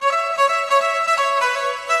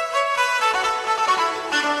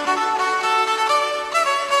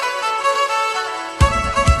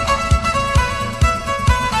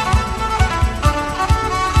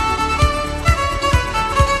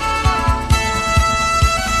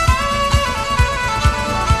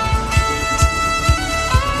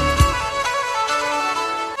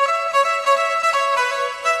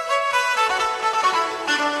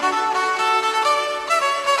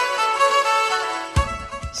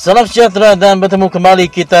Salam sejahtera dan bertemu kembali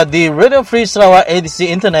kita di Radio Free Sarawak edisi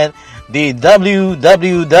internet di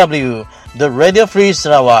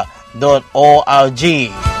www.radiofreesarawak.org.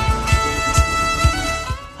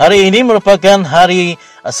 Hari ini merupakan hari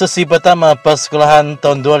sesi pertama persekolahan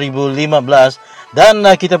tahun 2015 dan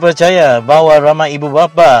kita percaya bahawa ramai ibu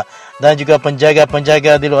bapa dan juga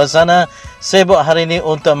penjaga-penjaga di luar sana sibuk hari ini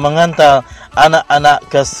untuk menghantar anak-anak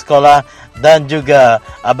ke sekolah dan juga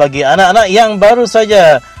bagi anak-anak yang baru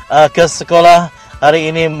saja ke sekolah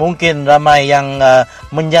hari ini mungkin ramai yang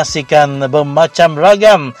menyaksikan bermacam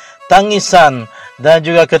ragam tangisan dan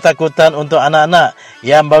juga ketakutan untuk anak-anak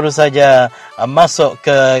yang baru saja masuk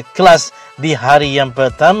ke kelas di hari yang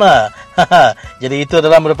pertama. Jadi itu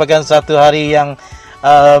adalah merupakan satu hari yang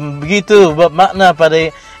begitu bermakna pada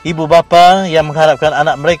ibu bapa yang mengharapkan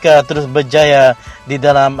anak mereka terus berjaya di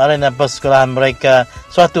dalam arena persekolahan mereka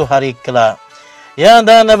suatu hari kelak. Ya,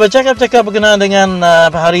 dan bercakap-cakap berkenaan dengan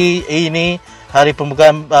hari ini, hari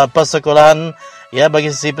pembukaan persekolahan ya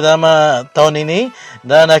bagi sesi pertama tahun ini,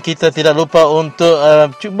 dan kita tidak lupa untuk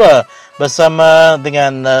cuba bersama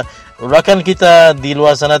dengan rakan kita di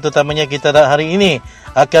luar sana, terutamanya kita hari ini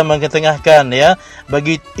akan mengetengahkan ya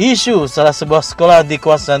bagi isu salah sebuah sekolah di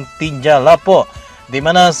kawasan Tinja Lapok, di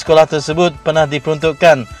mana sekolah tersebut pernah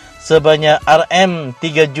diperuntukkan sebanyak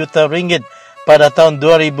RM3 juta ringgit pada tahun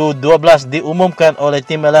 2012 diumumkan oleh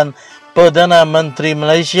Timbalan Perdana Menteri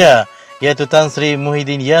Malaysia iaitu Tan Sri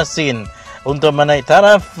Muhyiddin Yassin untuk menaik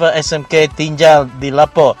taraf SMK Tinjal di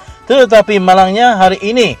Lapok. Tetapi malangnya hari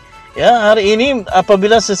ini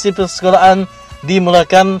apabila sesi persekolahan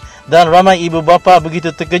dimulakan dan ramai ibu bapa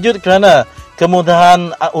begitu terkejut kerana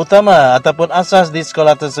kemudahan utama ataupun asas di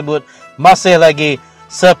sekolah tersebut masih lagi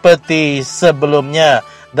seperti sebelumnya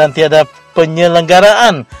dan tiada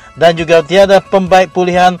penyelenggaraan dan juga tiada pembaik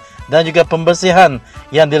pulihan dan juga pembersihan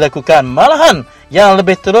yang dilakukan. Malahan yang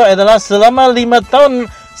lebih teruk adalah selama 5 tahun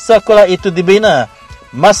sekolah itu dibina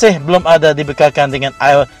masih belum ada dibekalkan dengan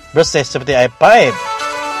air bersih seperti air paip.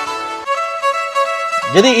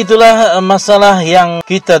 Jadi itulah masalah yang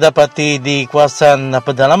kita dapati di kawasan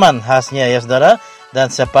pedalaman khasnya ya saudara, dan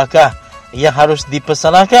siapakah yang harus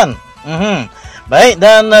dipersalahkan? Baik,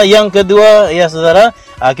 dan yang kedua ya saudara,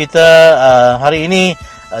 kita hari ini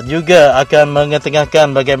juga akan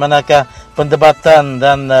mengetengahkan bagaimanakah perdebatan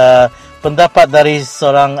dan pendapat dari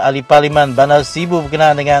seorang ahli parlimen Bandar Sibu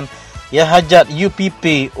berkenaan dengan ya hajat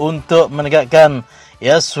UPP untuk menegakkan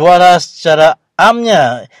ya suara secara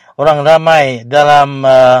amnya orang ramai dalam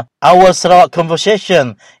Our Sarawak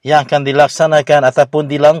Conversation yang akan dilaksanakan ataupun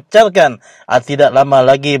dilancarkan tidak lama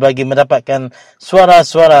lagi bagi mendapatkan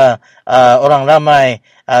suara-suara orang ramai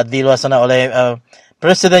di luar sana oleh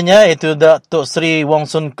presidennya iaitu Datuk Seri Wong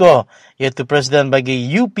Sun Koh, iaitu presiden bagi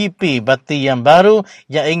UPP parti yang baru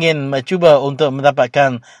yang ingin mencuba untuk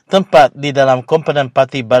mendapatkan tempat di dalam komponen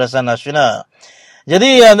Parti Barisan Nasional.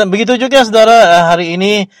 Jadi begitu juga saudara, hari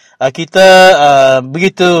ini kita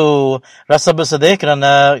begitu rasa bersedih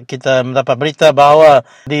kerana kita mendapat berita bahawa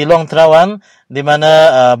di Long Terawan di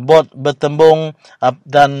mana bot bertembung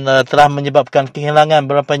dan telah menyebabkan kehilangan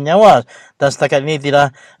beberapa nyawa, dan setakat ini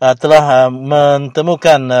telah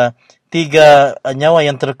menemukan 3 nyawa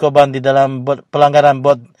yang terkorban di dalam pelanggaran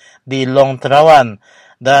bot di Long Terawan.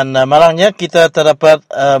 Dan malangnya kita terdapat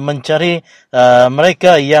mencari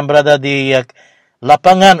mereka yang berada di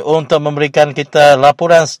lapangan untuk memberikan kita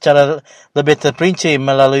laporan secara lebih terperinci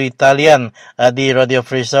melalui talian di Radio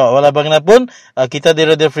Free Sarawak. Walau bagaimanapun, kita di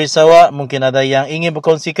Radio Free Sarawak mungkin ada yang ingin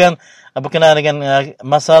berkongsikan berkenaan dengan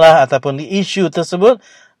masalah ataupun isu tersebut,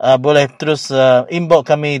 boleh terus inbox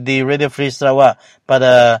kami di Radio Free Sarawak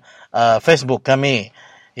pada Facebook kami,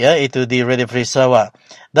 ya, itu di Radio Free Sarawak.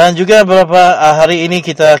 Dan juga beberapa hari ini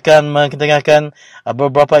kita akan mengetengahkan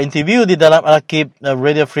beberapa interview di dalam arsip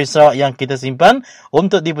Radio Free Sarawak yang kita simpan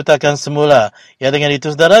untuk diputarkan semula. Ya, dengan itu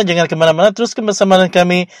saudara, jangan ke mana-mana, teruskan bersama dengan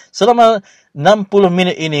kami selama 60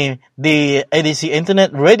 minit ini di edisi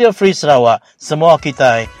internet Radio Free Sarawak. Semua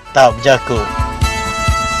kita tak berjaku.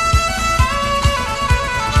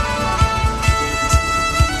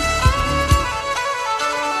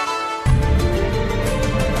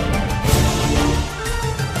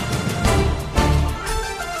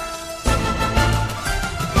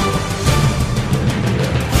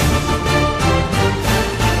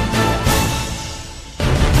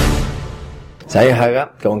 Saya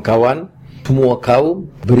harap kawan-kawan semua kaum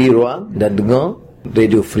beri ruang dan dengar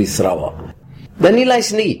Radio Free Sarawak. Dan nilai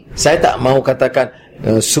sendiri. Saya tak mahu katakan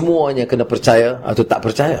semuanya kena percaya atau tak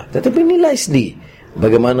percaya. Tetapi nilai sendiri.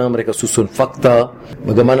 Bagaimana mereka susun fakta,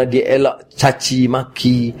 bagaimana dia elak caci,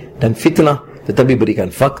 maki dan fitnah. Tetapi berikan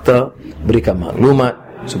fakta, berikan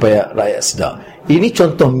maklumat supaya rakyat sedar. Ini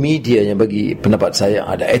contoh media yang bagi pendapat saya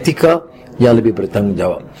ada etika yang lebih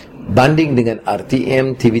bertanggungjawab. Banding dengan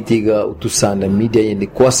RTM, TV3, utusan dan media yang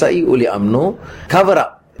dikuasai oleh UMNO, cover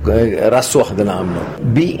up rasuah dalam UMNO.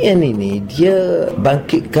 BN ini dia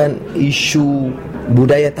bangkitkan isu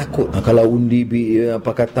budaya takut. Kalau undi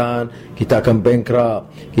pakatan, kita akan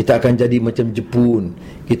bankrupt, kita akan jadi macam Jepun,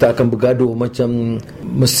 kita akan bergaduh macam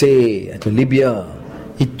Mesir atau Libya.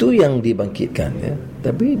 Itu yang dibangkitkan, ya.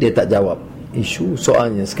 Tapi dia tak jawab isu.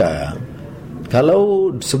 Soalnya sekarang,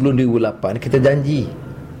 kalau sebelum 2008 kita janji,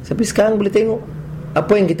 tapi sekarang boleh tengok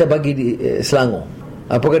apa yang kita bagi di Selangor.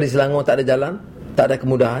 Apakah di Selangor tak ada jalan, tak ada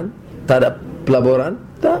kemudahan, tak ada pelaburan?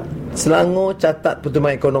 Tak. Selangor catat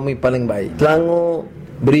pertumbuhan ekonomi paling baik. Selangor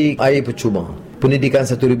beri air percuma, pendidikan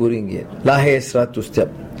RM1,000, lahir 100 setiap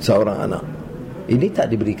seorang anak. Ini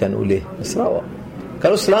tak diberikan oleh Sarawak.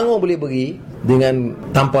 Kalau Selangor boleh beri dengan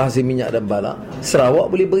tanpa hasil minyak dan balak, Sarawak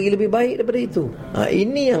boleh beri lebih baik daripada itu.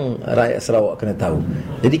 Ini yang rakyat Sarawak kena tahu.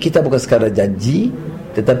 Jadi kita bukan sekadar janji,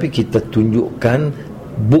 tetapi kita tunjukkan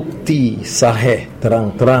bukti sahih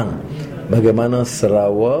terang-terang bagaimana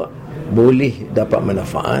Sarawak boleh dapat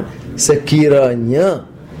manfaat sekiranya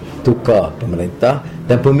tukar pemerintah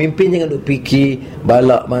dan pemimpin jangan duk fikir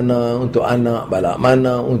balak mana untuk anak, balak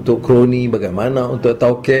mana untuk kroni, bagaimana untuk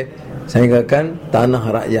tauke, sehingga kan tanah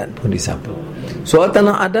rakyat pun disapu. Soal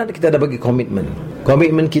tanah adat kita dah bagi komitmen.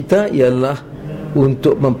 Komitmen kita ialah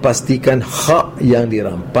untuk memastikan hak yang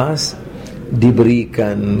dirampas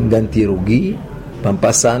diberikan ganti rugi,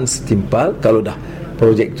 pampasan setimpal kalau dah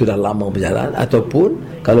projek itu dah lama berjalan,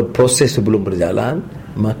 ataupun kalau proses sebelum berjalan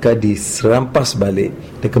maka diserampas balik,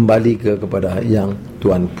 dikembali kepada yang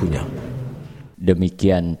tuan punya.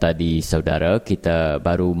 Demikian tadi saudara, kita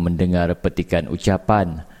baru mendengar petikan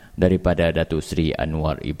ucapan daripada Datuk Seri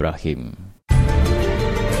Anwar Ibrahim.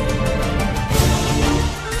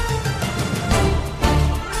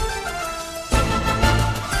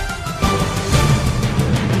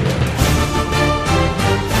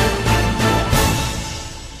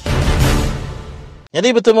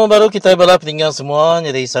 Jadi bertemu baru kita bala peninggal semua.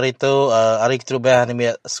 Jadi hari itu hari keterubah ni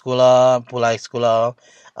sekolah, pulai sekolah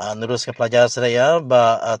nerus ke pelajar saya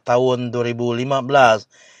tahun 2015.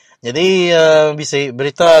 Jadi bisa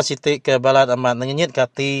berita sitik ke balat amat ngenyit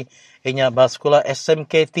kati inya bas sekolah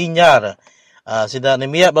SMK Tinyar. Sida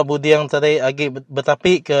nemiak babudi yang tadi agi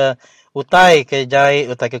betapi ke utai ke jai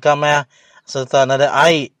utai ke kamah serta nada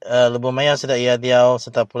air lebih maya sida ia diau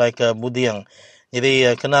serta pulai ke budiang. Jadi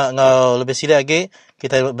kena ngau lebih sila lagi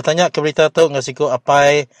kita bertanya ke berita tu ngasiko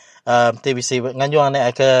apai TBC nganjuang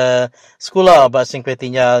naik ke sekolah bas SMK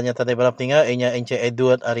Tinyar nya tadi balap tinggal inya Encik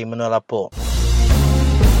Edward Ari Menolapo.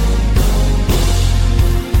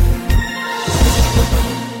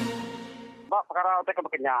 Perkara itu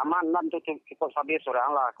kebenyaman nan tu kita sabi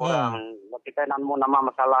seorang lah kurang kita nan mu nama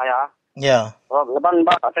masalah ya. Ya. Leban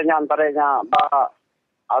ba katanya antaranya ba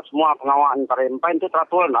semua pengawasan antara empat itu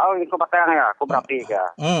teratur nah itu batang ya aku berapi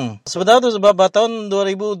ya. Sebenarnya tu sebab tahun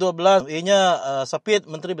 2012 inya sapit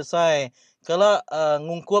Menteri Besar kalau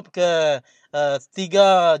ngungkup ke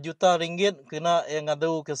 3 juta ringgit kena yang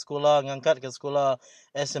ngadu ke sekolah ngangkat ke sekolah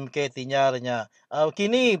SMK Tinyarnya.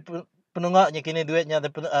 Kini penunggaknya kini duitnya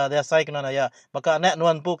dia saya kena ya. Maka anak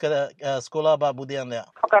nuan pu ke sekolah ba budian dia.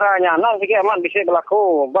 Perkaranya nan sikit aman bisa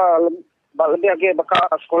berlaku lebih lagi bakal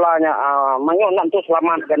sekolahnya manyu nak tu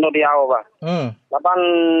selamat gando dia ba. Laban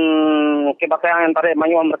ke batang yang tarik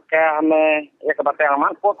manyu mereka ame ya ke batang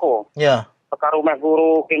aman ko. Ya. Perkara rumah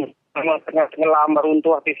guru king tengah ngelam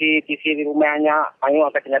beruntuh tisi di rumahnya manyu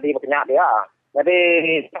tak jadi berkenyak dia. Jadi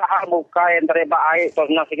sahar buka yang tereba air tu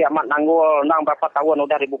nak sikit amat nanggul nang berapa tahun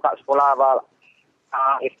udah dibuka sekolah ba.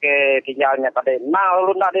 SK tinggalnya tadi. Nah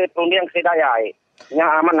lu nak di perunding sedaya air. Nya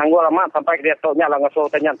aman nanggul amat sampai dia toknya lah ngasuh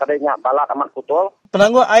tanya tadinya balak amat kutul.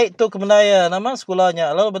 Penanggul air tu kemenaya nama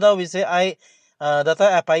sekolahnya. Lalu betul bisa air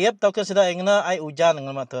data apa yap tau ke sudah ingna air hujan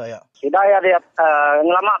dengan mata ya. Sudah ya dia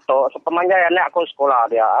ngelama tu sepemanja yang nak aku sekolah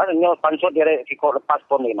dia. Nyo pansut dia ikut lepas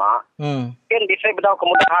pun 5. Mungkin bisa bedau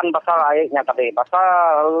kemudahan pasal airnya tadi.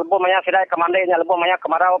 Pasal lebih banyak sudah kemandainya lebih banyak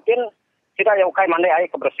kemarau pun tidak yang ukai mandai air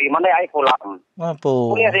kebersih, mandai air kolam. Apa?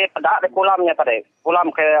 Boleh dia pedak di kolamnya tadi. Kolam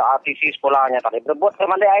ke RTC sekolahnya tadi. Berbuat ke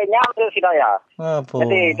mandai airnya tu sudah ya. Apa?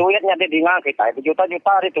 Jadi duitnya dia dengar kita.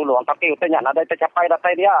 Berjuta-juta ditolong. Tapi utanya ada tercapai data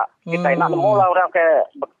dia. Kita nak nemu lah orang ke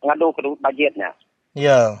ngadu ke budgetnya.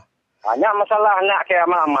 Ya. Hanya masalah nak ke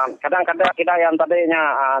aman-aman. Kadang-kadang kita yang tadinya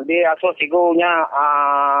dia asuh sigunya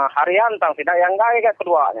harian tang tidak yang gaya ke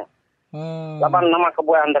keduanya. Laban nama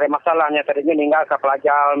kebuahan dari masalahnya tadinya tinggal ke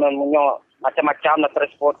pelajar menyo macam-macam nak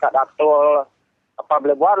transport kat datul apa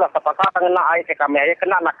boleh buat lah kata-kata kena air ke kami air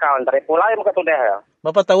kena nakal dari pulai muka tu dah.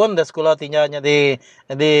 Berapa tahun dah sekolah tinggalnya di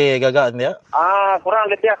Gagak dia? Kurang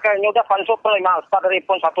lebih kayaknya udah pansuk pun 5 start dari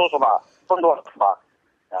pun 1 coba. Pun 2 coba.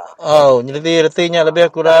 Ya. Oh, jadi artinya lebih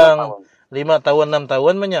kurang 5 tahun 6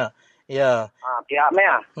 tahun punya. Ya.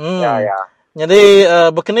 Pihaknya. Ya. Jadi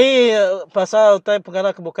begini pasal utai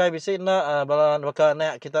perkara kebukai bisik nak balan baka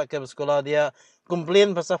anak kita ke sekolah dia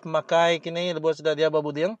komplain pasal pemakai kini lebih sudah dia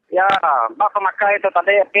babudiang. Ya, bak pemakai itu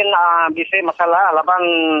tadi pin bisik masalah laban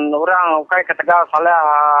orang ukai ke Tegal salah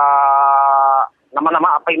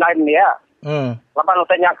nama-nama apa lain dia. Laban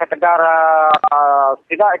utanya ke Tegal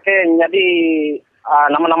tidak ke jadi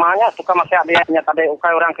nama-namanya suka masih ada tadi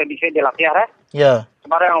ukai orang ke bisik dilatih Ya.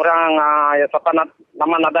 Sebarang orang ya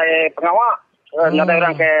nama nadai pengawal nadai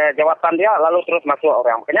orang ke jawatan dia lalu terus masuk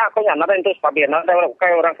orang. Makanya aku nadai itu sepabian nadai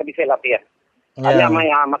ukai orang ke bisik latih. Hanya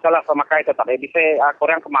masalah pemakai itu tadi bisa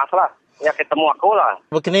kurang kemas lah. Ya ketemu aku lah.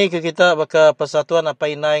 Begini ke kita baka persatuan apa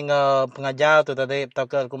inai pengajar tu tadi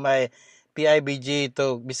takkan kumai PIBG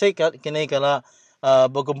tu bisa kini kalau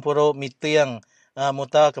berkumpul meeting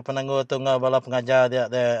muta ke penangguh tu bala pengajar dia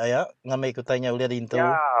ya ngamai kutanya ulia di itu.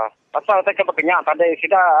 Ya pasal saya kebekenyak tadi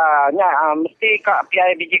sudah mesti kak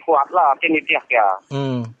PIBG kuat lah kini dia ya.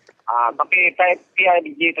 Tapi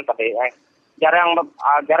PIBG tu tadi jarang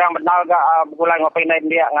benar bergulai ngapain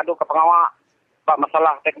dia ngadu ke pengawal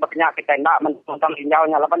masalah kebekenyak kita nak menonton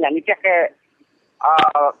tinjaunya lapan yang ni ke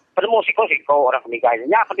penemu siko orang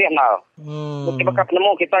miganya dia kenal. Mesti bakal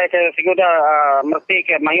penemu kita ke sudah merti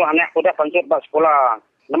ke mayu anak sudah pansut bak sekolah.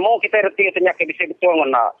 Nemu kita reti tanya ke bisa betul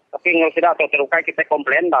mana. Tapi ngau sudah tu terukai kita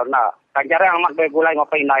komplain dah nak. Jarang amat bergulai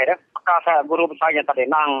ngapain dia. Maka saya guru besarnya tadi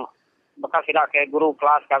nang bekas tidak ke guru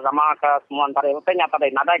kelas ke agama ke semua tadi tanya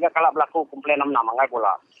tadi nada ke kalau berlaku komplain nama ngai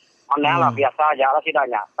pula. Mana lah biasa aja lah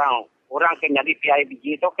sidanya. Kang orang ke jadi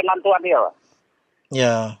PIBG itu kenan tu dia.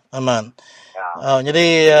 Ya, aman. Ya.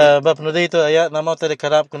 Jadi bab penudi itu ayat nama tadi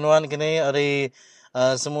kerap kenuan kini hari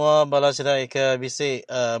semua bala sidai ke bisi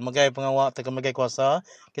megai pengawal atau megai kuasa.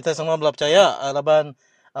 Kita semua belah percaya laban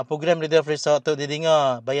program Leader Free South tu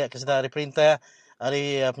didengar banyak kesedak hari perintah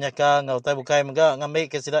hari penyakang ngau bukai megak ngambil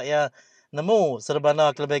kesedak ya nemu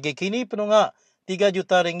serbana kelebagi kini penunggak 3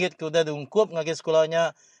 juta ringgit kemudian diungkup ngagi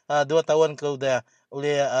sekolahnya 2 tahun kemudian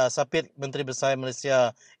oleh Sapit Menteri Besar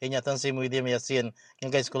Malaysia Enyat Tan Sri Muhyiddin Yassin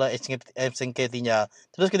ngagi sekolah SNK tinggal.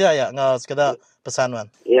 Terus kita ya ngau sekadar pesanan.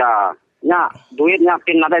 Ya, duitnya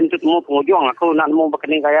pin ada itu temu penghujung aku nak nemu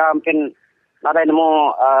berkening kaya mungkin ada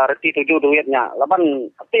nemu reti 7 duitnya. Laban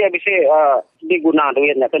tapi ya bisa diguna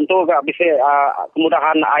duitnya. Tentu gak bisa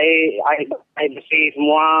kemudahan air bersih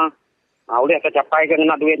semua. Oleh tercapai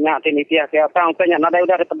kena duitnya tinitiah ke atang tanya nada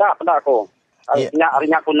udah pedak aku.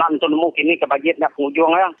 Harinya aku nak untuk nemu kini kebagiannya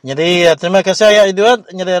penghujung ya. Jadi terima kasih ya Edward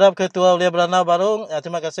nyeri harap ketua Ulia Berana Barung.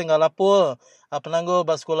 Terima kasih enggak lapor penangguh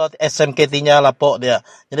sekolah SMK Tinya lapor dia.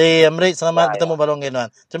 Jadi Amrit selamat bertemu Barung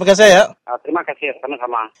Edward. Terima kasih ya. Terima kasih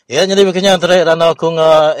sama-sama. Ya jadi begini antara Rana aku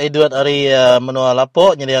Edward hari menua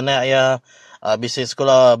lapor jadi anak ya bisi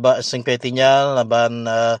sekolah SMK Tinya laban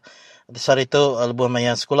besar itu lebih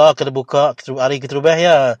banyak sekolah kebuka hari keterubah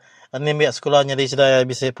ya. Ini biak sekolahnya di sudah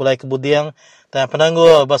bisa pulai kebudiang dan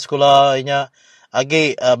penangguh sekolahnya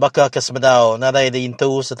agi bakal ke Semedau nadai di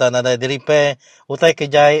intu serta nadai di repair utai ke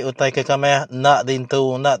jai utai ke kameh nak di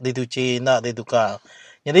intu nak dituci nak ditukar.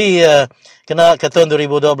 Jadi kena ke tahun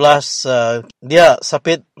 2012 dia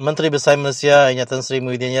Sapit Menteri Besar Malaysia Enyat Tan Sri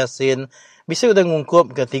Muhyiddin Yassin bisa sudah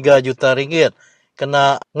mengungkup ke 3 juta ringgit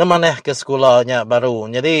kena ngemaneh ke sekolahnya baru.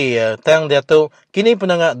 Jadi tang dia tu kini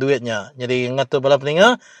penangak duitnya. Jadi ngatu bala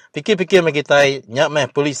peninga fikir-fikir kita nyak meh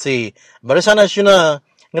polisi Barisan Nasional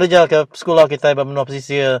ngerja ke sekolah kita bermenua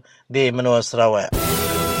pesisir di Menua Sarawak.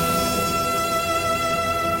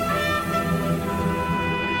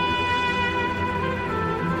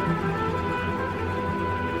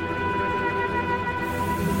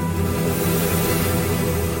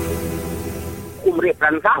 Umri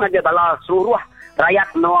peransang aja bala seluruh rakyat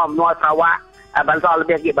Menua Sarawak bangsa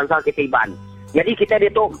lebih lagi bangsa kita Iban. Jadi kita dia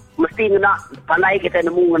tu mesti kena pandai kita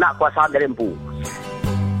nemu kena kuasa dari empu.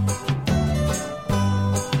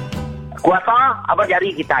 Kuasa apa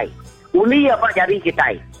jari kita. Uli apa jari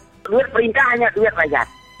kita. Duit perintah hanya duit rakyat.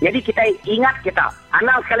 Jadi kita ingat kita.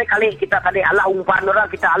 Anak sekali-kali kita tadi Allah umpan orang,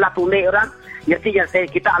 kita Allah tunai orang. Jadi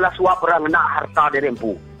kita Allah suap orang kena harta dari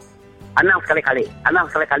empu. Anak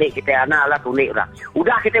sekali-kali kita anak Allah tunai orang.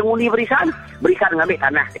 Udah kita ngundi berisan ngambil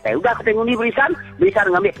tanah kita. Udah kita ngundi berisan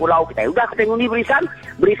ngambil pulau kita. Udah kita ngundi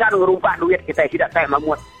berisan ngerumpak duit kita. Tidak saya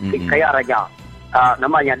mamut kayak raja.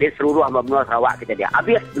 Namanya dia seluruh Menua Sarawak kita dia.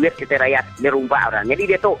 Habis duit kita rakyat dirumpak orang.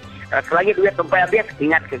 Jadi dia tu selagi duit sampai habis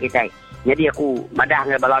ingat ke kita. Jadi aku madah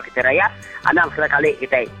dengan bala kita rakyat. Anak sekali-kali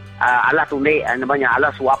kita ala tunai namanya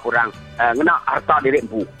ala suap orang ngena harta diri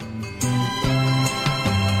empu.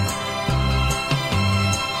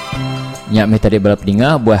 Nyak me tadi bala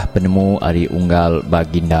pendengar buah penemu Ari Unggal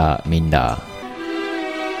Baginda Minda.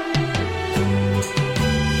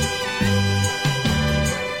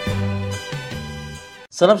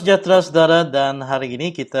 Salam sejahtera saudara, dan hari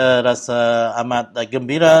ini kita rasa amat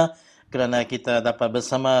gembira kerana kita dapat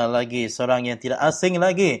bersama lagi seorang yang tidak asing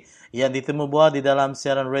lagi yang ditemu buah di dalam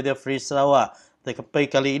siaran Radio Free Sarawak. Tetapi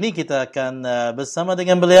kali ini kita akan bersama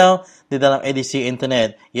dengan beliau di dalam edisi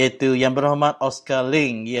internet, iaitu Yang Berhormat Oscar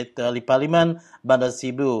Ling, iaitu Ahli Parlimen Bandar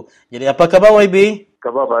Sibu. Jadi apa khabar YB?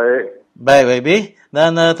 Khabar baik. Baik YB.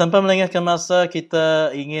 Dan tanpa melengahkan masa,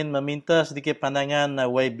 kita ingin meminta sedikit pandangan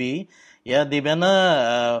YB, ya, di mana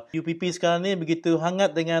UPP sekarang ni begitu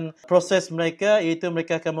hangat dengan proses mereka, iaitu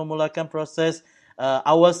mereka akan memulakan proses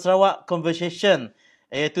Awal Sarawak Conversation,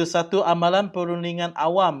 iaitu satu amalan perundingan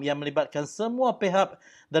awam yang melibatkan semua pihak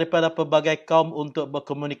daripada pelbagai kaum untuk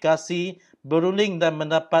berkomunikasi, berunding dan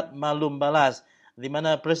mendapat maklum balas. Di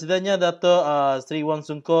mana presidennya Dato' Sri Wong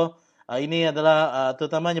Sun Keoh ini adalah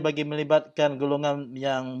terutamanya bagi melibatkan golongan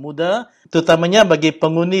yang muda, terutamanya bagi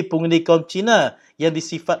pengundi-pengundi kaum Cina yang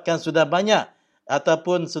disifatkan sudah banyak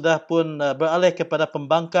ataupun sudah pun beralih kepada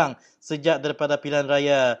pembangkang sejak daripada pilihan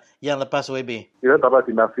raya yang lepas YB. Kita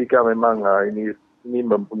dapat dinafikan memang ini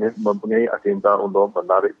mempunyai agenda untuk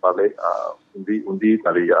menarik balik undi-undi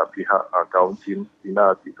dari pihak kaum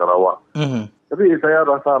Cina di Sarawak. Tapi saya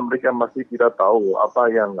rasa mereka masih tidak tahu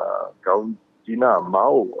apa yang kaum Cina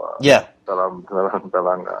mau dalam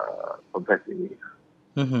konteks ini.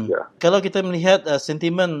 Kalau kita melihat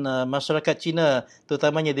sentimen masyarakat Cina,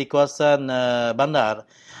 terutamanya di kawasan bandar,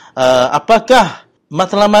 apakah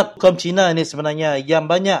matlamat kaum Cina ini sebenarnya yang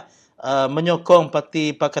banyak menyokong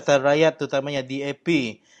Parti Pakatan Rakyat, terutamanya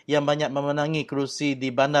DAP, yang banyak memenangi kerusi di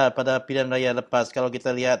bandar pada pilihan raya lepas? Kalau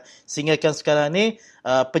kita lihat sehinggakan sekarang ini,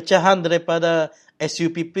 pecahan daripada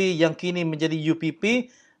SUPP yang kini menjadi UPP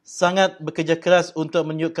sangat bekerja keras untuk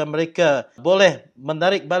menunjukkan mereka boleh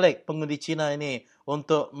menarik balik pengundi Cina ini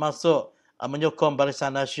untuk masuk menyokong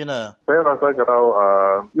Barisan Nasional. Saya rasa kalau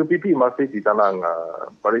UPP masih di dalam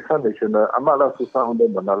Barisan Nasional, amatlah susah untuk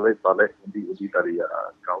menarik balik undi-undi dari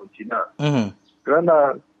kaum Cina.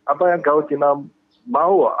 Kerana apa yang kaum Cina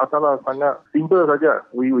mau adalah sangat simple saja.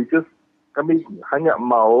 Kami hanya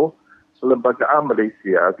mau lembagaan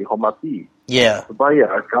Malaysia dihormati.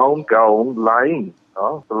 Supaya kaum-kaum lain,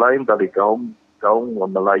 selain dari kaum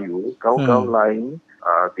Melayu, kaum-kaum lain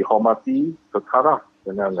dihormati setaraf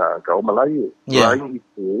dengan kaum Melayu. Selain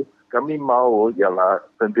itu, kami mahu ialah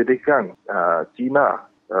pendidikan Cina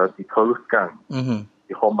diteruskan,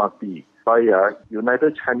 dihormati. Supaya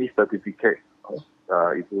United Chinese Certificate,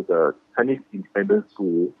 itu the Chinese Independent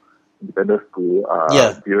School,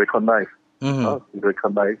 direcognize,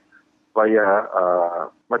 supaya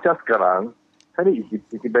macam sekarang Chinese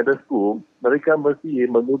Independent School, mereka mesti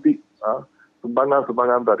mengutik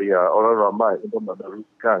sumbangan-sumbangan dari orang ramai untuk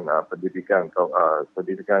meneruskan pendidikan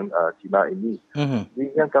Cina ini. Jadi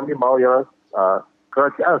yang kami mahu ialah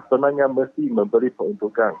kerajaan sebenarnya mesti memberi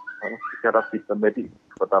peruntukan secara sistematik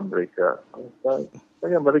kepada mereka.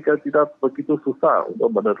 Supaya mereka tidak begitu susah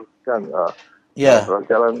untuk meneruskan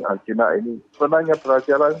pelajaran Cina ini. Sebenarnya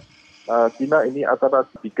pelajaran Cina ini adalah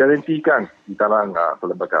digarantikan di dalam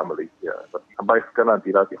perlembagaan Malaysia. Sampai sekarang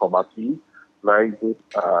tidak dihormati. Selain itu,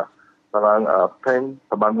 dalam plan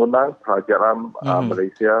pembangunan pelajaran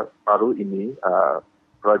Malaysia baru ini,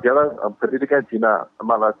 pelajaran pendidikan Cina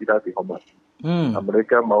malah tidak dihormati.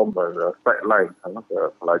 Mereka mahu sideline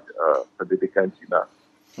pendidikan Cina.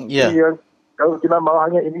 Jadi, kalau Cina mahu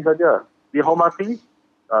hanya ini saja, dihormati,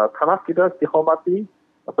 taraf kita dihormati,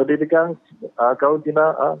 pendidikan kaum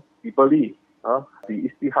Cina dibeli,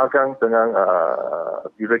 diisytiharkan dengan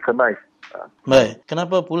direcognize. Baik,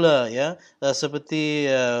 kenapa pula seperti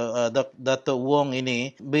Dato' Wong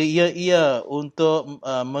ini ia untuk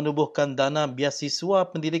menubuhkan dana beasiswa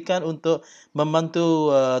pendidikan untuk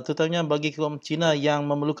membantu terutamanya bagi kaum Cina yang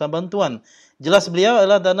memerlukan bantuan. Jelas beliau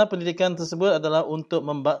adalah dana pendidikan tersebut adalah untuk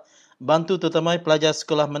bantu terutama pelajar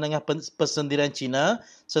sekolah menengah persendirian Cina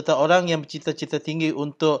serta orang yang bercita-cita tinggi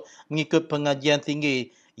untuk mengikut pengajian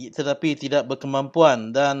tinggi tetapi tidak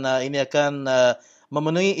berkemampuan, dan ini akan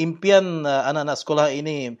memenuhi impian anak-anak sekolah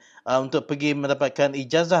ini untuk pergi mendapatkan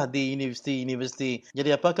ijazah di universiti-universiti. Jadi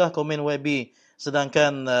apakah komen YB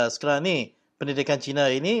sedangkan sekarang ni pendidikan Cina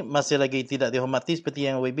ini masih lagi tidak dihormati seperti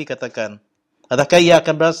yang YB katakan? Adakah ia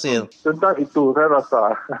akan berhasil? Tentang itu saya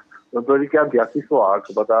rasa memberikan beasiswa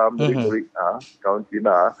kepada murid-murid kaum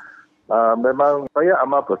Cina memang saya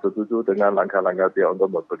amat bersetuju dengan langkah-langkah dia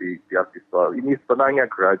untuk memberi beasiswa. Ini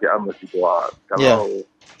sebenarnya kerajaan mesti buat. Kalau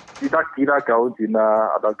tidak kira kaum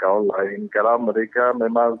Cina atau kaum lain, kalau mereka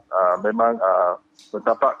memang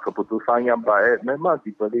mendapat keputusan yang baik, memang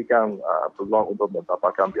diberikan peluang untuk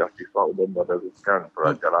mendapatkan beasiswa untuk meneruskan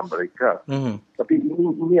pelajaran mereka. Tapi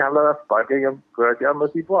ini adalah sebagai yang kerajaan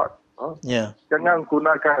mesti buat. Jangan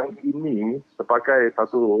gunakan ini sebagai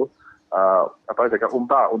satu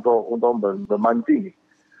umpan untuk memancing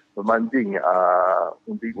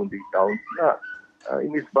undi-undi kaum Cina.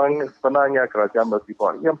 Ini sebenarnya kerajaan mesti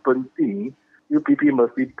buat. Yang penting UPP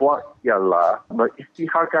mesti buat ialah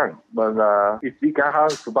mengisytiharkan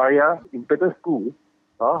supaya independent school,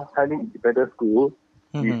 independent school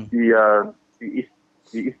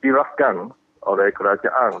diistirahkan oleh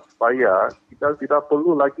kerajaan supaya kita tidak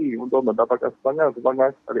perlu lagi untuk mendapatkan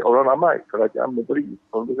sumbangan dari orang ramai. Kerajaan memberi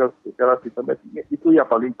secara sistematik. Itu yang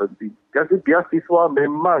paling penting. Jadi beasiswa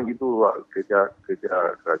memang itu kerja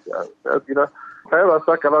kerajaan. Saya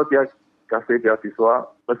rasa kalau dia kasih beasiswa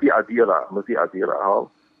mesti adil lah.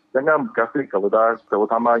 Jangan kasih kepada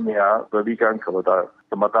terutamanya berikan kepada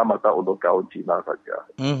semata-mata untuk kaum Cina saja.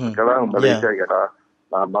 Sekarang Malaysia ialah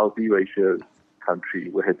multiracial country.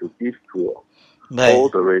 We have to give to all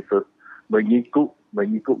the races mengikut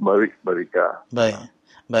merit mereka.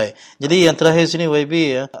 Baik. Jadi yang terakhir sini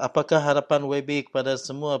YB, apakah harapan YB kepada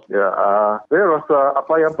semua? Saya rasa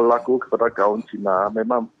apa yang berlaku kepada kaum Cina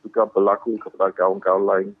memang juga berlaku kepada kaum-kaum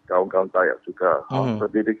lain, kaum-kaum Dayak juga.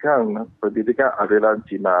 Pendidikan aliran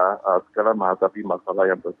Cina sekarang menghadapi masalah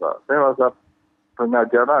yang besar. Saya rasa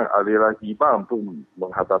pengajaran aliran Iban pun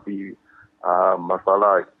menghadapi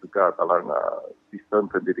masalah juga dalam sistem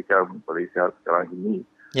pendidikan Malaysia sekarang ini.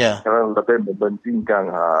 Sekarang lebih mempentingkan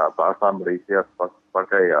bahasa Malaysia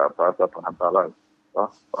sebagai bahasa penghantaran.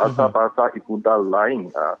 Bahasa ibunda lain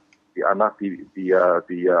di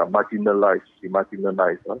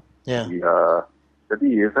marginalize. Jadi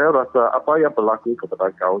saya rasa apa yang berlaku kepada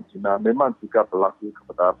kaum Cina memang juga berlaku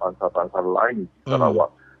kepada bangsa-bangsa lain di Sarawak.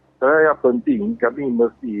 Saya yang penting kami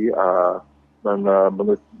mesti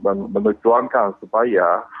mengejuangkan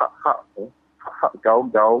supaya hak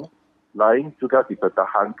kaum-kaum lain juga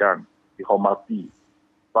dipertahankan, dihormati,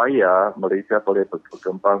 supaya Malaysia boleh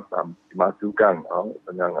berkembang dan dimajukan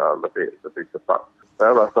dengan lebih cepat.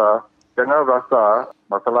 Saya rasa, jangan rasa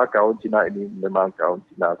masalah kaum Cina ini memang kaum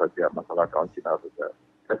Cina saja, masalah kaum Cina saja.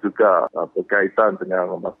 Saya juga berkaitan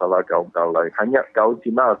dengan masalah kaum-kaum lain. Hanya kaum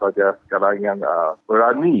Cina saja sekarang yang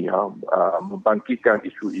berani membangkitkan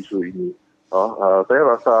isu-isu ini. Saya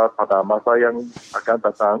rasa pada masa yang akan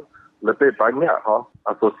datang, lebih banyak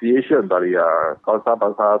association dari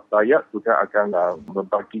bangsa-bangsa Dayak juga akan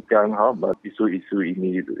membangkitkan isu-isu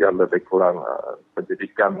ini yang lebih kurang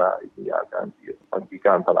pendidikan ini akan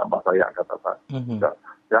dibangkitkan dalam masa yang akan datang.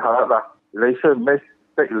 Saya haraplah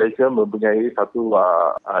state election mempunyai satu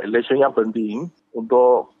election yang penting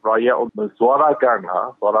untuk rakyat mensuarakan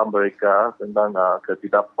suara mereka tentang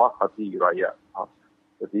ketidakpuas hati rakyat.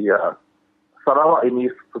 Jadi Sarawak ini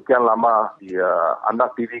sekian lama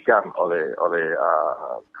dianaktirikan oleh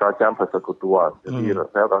kerajaan persekutuan. Jadi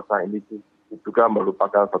saya rasa ini juga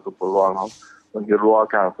merupakan satu peluang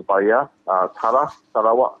mengeluarkan supaya taraf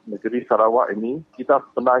Sarawak, negeri Sarawak ini kita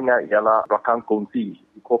sebenarnya ialah rakan kongsi,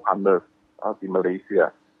 co-partners di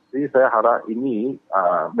Malaysia. Jadi saya harap ini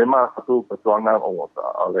memang satu perjuangan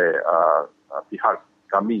oleh pihak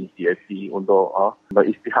kami CSC untuk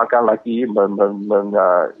mengisytiharkan lagi,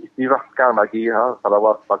 mengistirahkan lagi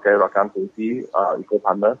Sarawak sebagai rakan fungsi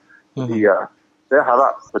partner. Jadi saya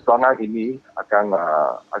harap perjuangan ini akan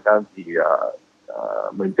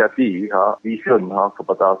menjadi vision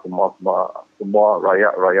kepada semua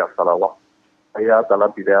rakyat Sarawak. Saya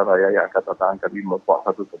dalam pilihan raya yang akan datang kami membuat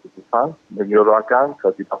satu keputusan menyuarakan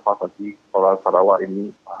ketidakpuas hati orang Sarawak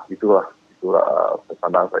ini. Itulah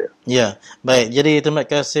pesanan saya. Ya, baik. Jadi terima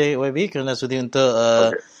kasih YB kerana sudi untuk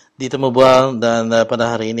ditemu bual dan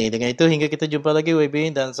pada hari ini. Dengan itu hingga kita jumpa lagi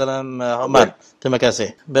YB dan salam hormat. Terima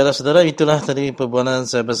kasih. Baiklah saudara, itulah tadi perbualan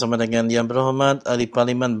saya bersama dengan Yang Berhormat Ahli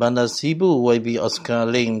Parlimen Bandar Sibu YB Oscar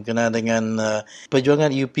Lim kena dengan perjuangan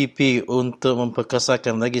UPP untuk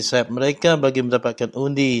memperkasakan lagi sayap mereka bagi mendapatkan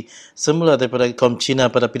undi semula daripada kaum Cina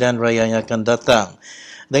pada pilihan raya yang akan datang.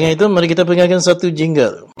 Dengan itu mari kita dengarkan satu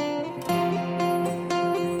jingle.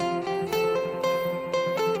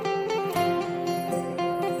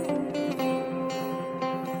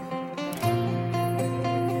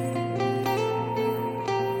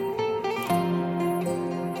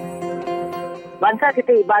 Bangsa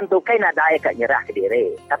kita Iban tu kan ada kat nyerah ke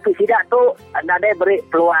diri. Tapi tidak tu ada beri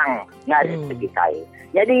peluang ngari segi kai.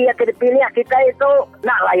 Jadi yang kita pilih kita itu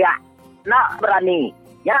nak layak. nak berani.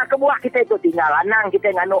 Ya, kebuah kita itu tinggal. Anang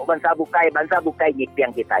kita nganuk bangsa bukai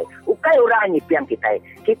nyipiang kita. Ukai orang nyipiang kita.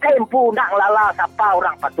 Kita empu nak lala siapa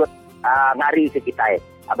orang patut ngari ke kita.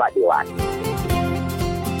 Abah Dewan.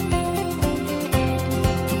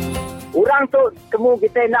 Orang tu temu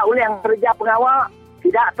kita nak ulang kerja pengawal.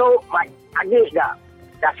 Tidak tu, agik gak.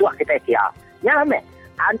 Dah suak kita kia. Ya, me.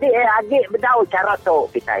 Nanti agik berdau cara tu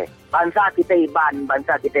kita. Bangsa kita Iban,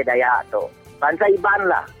 bangsa kita Dayak tu. Bangsa Iban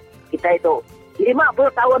lah. Kita itu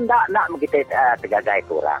 50 tahun dah nak kita tergagai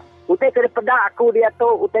tu orang. Utai daripada aku dia tu,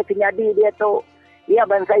 utai kenyadi dia tu. Dia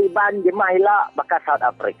bangsa Iban, jemaah hilak bakal South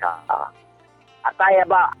Africa. Atai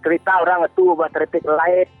abak cerita orang itu buat trafik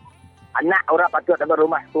light. Anak orang patut ada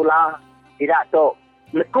rumah sekolah. Tidak tu.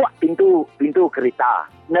 Lekuak pintu kereta.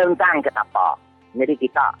 Nentang ke tapak. Jadi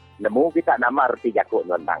kita nama reti jakuk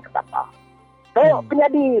nentang ke tapak. So,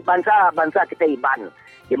 penyadi bangsa kita Iban.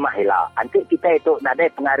 Jemaah hilak. Nanti kita itu nak ada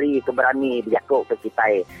pengari keberani berjakuk ke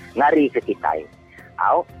kita. Ngari ke kita.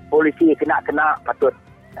 Polisi kena patut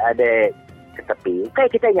ada ke tepi. Bukan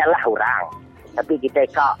kita nyalah orang. Tapi kita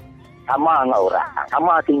kak sama dengan orang.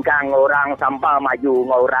 Sama tingkang dengan orang. Sampai maju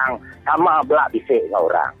dengan orang. Sama belak bisik dengan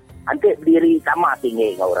orang. Nanti berdiri sama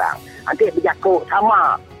tinggi dengan orang. Nanti berjakuk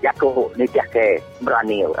sama jakuk ni jake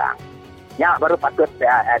berani orang. Ya, baru patut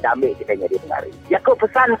ambil kita jadi pengari. Jakuk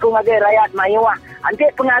pesan ku ngagai rakyat mayuah. Nanti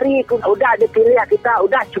pengari ku udah dipilih kita.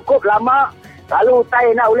 Udah cukup lama. Lalu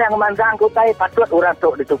utai nak ulang manzang ku utai. Patut orang tu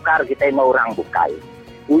ditukar kita dengan orang bukai.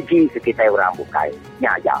 Uji ke kita orang bukai.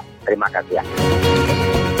 Ya, ya. Terima kasih. Ya.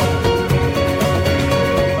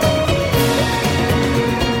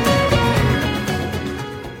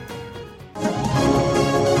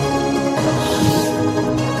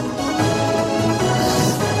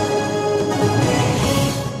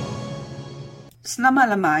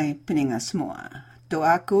 Selamat lamai peningat semua.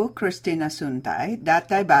 Doaku Christina Suntai,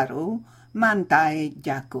 datai baru, Mantai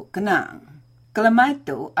Jakuk Kenang. Kelemai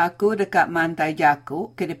itu, aku dekat Mantai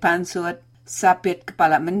Jakuk ke depan suat Sapit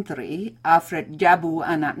Kepala Menteri Alfred Jabu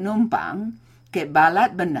anak numpang ke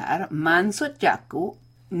balat benar mansut Jakuk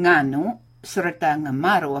nganu serta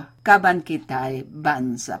ngemaruh kaban kitai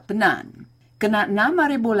bangsa Penan. Kena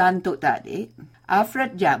 6 bulan tu tadi,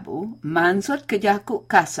 Alfred Jabu mansut ke Jakuk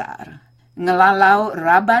kasar. Ngelalau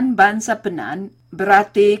raban bangsa Penan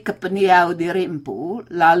berarti kepeniau diri empu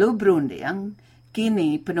lalu berunding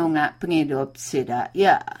kini penungak penghidup sedak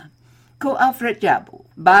ya. Ko Alfred Jabu,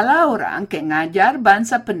 bala orang ke ngajar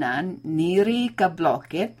bangsa Penan niri ke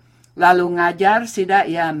blokit lalu ngajar sedak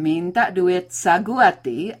ya minta duit sagu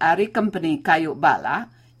hati ari company kayu bala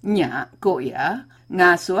nya ko ya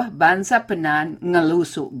ngasuh bangsa Penan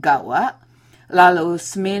ngelusuk gawa lalu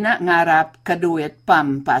semena ngarap ke duit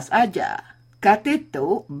pampas aja. Kata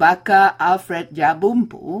itu, baka Alfred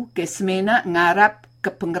Jabumpu ke semena ngarap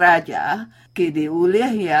ke pengraja ke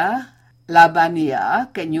diulih ya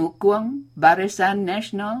labania ke nyukung Barisan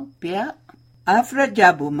Nasional pihak. Alfred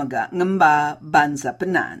Jabu mega ngemba bangsa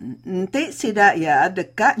Penan. Nanti sida ya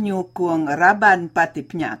dekat nyukung raban pati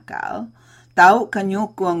penyakal, tahu ke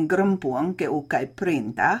nyukung gerempuang ke ukai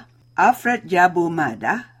perintah, Alfred Jabu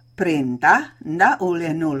madah, perintah ndak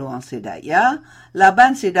oleh nolong sidaya,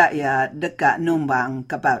 laban sidaya dekat numbang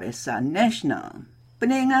ke Barisan Nasional.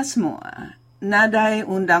 Pendengar semua, nadai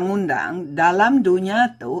undang-undang dalam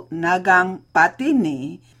dunia tu nagang pati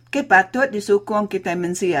ni ke patut disukung kita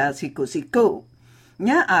mensia siku-siku.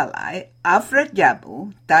 Nya alai, Alfred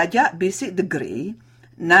Jabu tajak bisik degree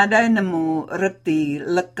nadai nemu reti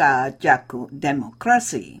leka jakuk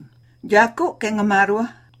demokrasi. Jakuk ke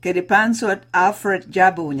ngemaruh ke depan suat Alfred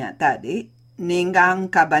Jabunya tadi, ninggang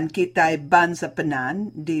kaban kita bangsa Penan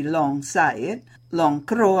di Long Said, Long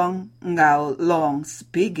Kroong, ngau Long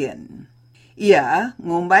Spigen. Ia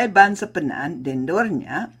ngumbai bangsa Penan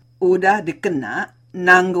dendornya udah dikena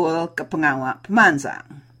nanggul ke pengawal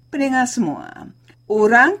pemansang. Pendengar semua,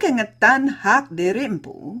 orang kengetan hak diri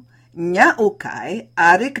empu, nya ukai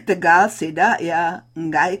ari ketegal sida ya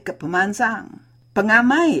ngai ke pemansang.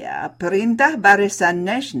 Pengamaya perintah Barisan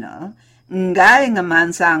Nasional ngai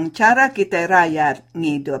ngemansang cara kita rakyat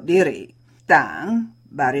ngidup diri. Tang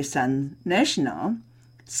Barisan Nasional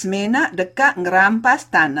semena dekat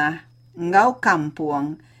ngerampas tanah ngau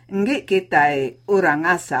kampung ngi kita orang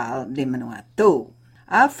asal di menua tu.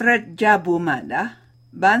 Alfred Jabu madah,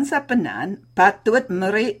 bangsa Penan patut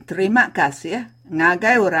meri terima kasih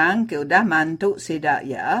ngagai orang ke udah mantu sedak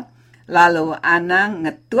ya, lalu anang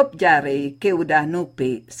ngetup jari ke udah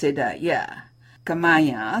nupi sedak ya.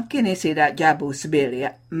 Kemaya kini sedak Jabu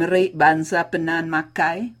sebelia meri bangsa Penan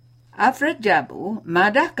makai. Alfred Jabu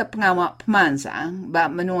madah ke pengawal pemansang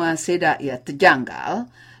bak menua sedak ya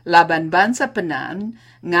terjanggal, laban bangsa penan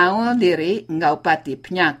ngawal diri ngau pati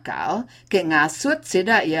penyakal ke ngasut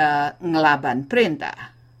sida ia ngelaban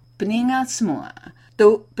perintah. Peningat semua,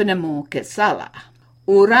 tu penemu kesalah.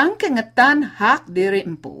 Orang kengetan hak diri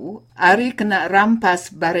empu, ari kena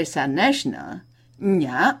rampas Barisan Nasional,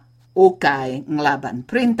 nya ukai ngelaban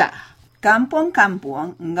perintah.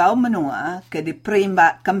 Kampung-kampung ngau menua ke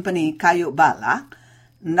diperimbak company kayu balak,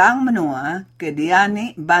 ndang menua ke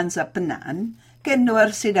diani bangsa penan, ke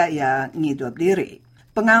luar sidaya ngidup diri.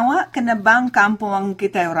 Pengawak kena bang kampung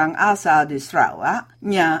kita orang asal di Sarawak,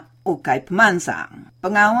 nya ukai pemansang.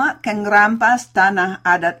 Pengawak keng rampas tanah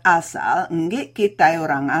adat asal, nggik kita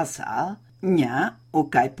orang asal, nya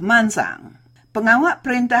ukai pemansang. Pengawak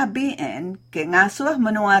perintah BN ke ngasuh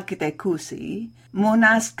menua kita kusi,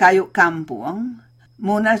 munas kayu kampung,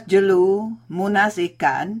 munas jelu, munas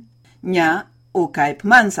ikan, nya ukai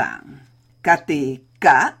pemansang.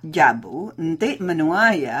 Ketika Jabu nanti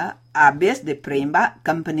menua ya habis diperimbak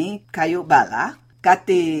company kayu balak,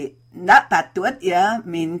 kati ndak patut ya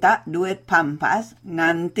minta duit pampas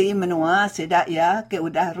nganti menua sedak ya ke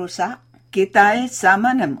udah rusak. Kita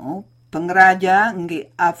sama nemu pengeraja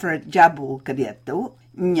ngi Alfred Jabu ke dia tu,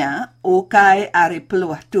 nya ukai ari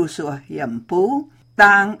peluah tusuh yempu,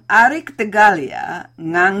 tang ari ketegalia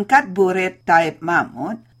ngangkat buret Taib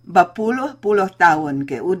Mahmud berpuluh-puluh tahun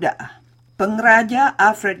ke udah. Pengeraja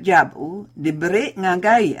Alfred Jabu diberi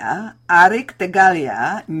ngagaya ari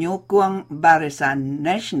ketegalia nyukung Barisan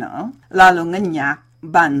Nasional lalu ngenyak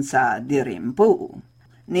bangsa dirimpu.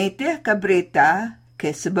 Nitih ke berita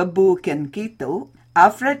ke sebebukan kitu,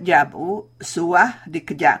 Alfred Jabu suah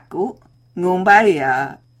dikejaku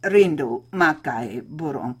ngumbaya rindu makai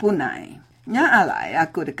burung punai. Nya alai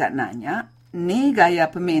aku dekat nanya, ni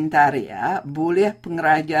gaya pementaria boleh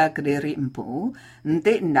pengeraja kediri empu,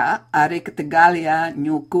 nanti ndak ari ketegalia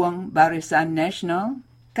nyukung Barisan Nasional?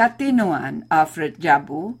 Katinuan Alfred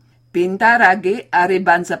Jabu, pintar lagi ari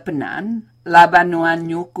bangsa penan, laban nuan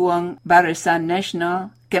nyukung Barisan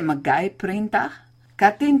Nasional ke megai perintah?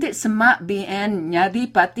 Katintik semak BN nyadi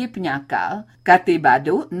pati penyakal, kati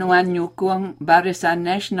badu nuan nyukung Barisan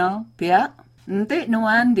Nasional pihak? Nanti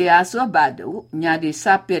nuan diasuh badu nyadi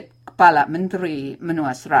sapit Kepala Menteri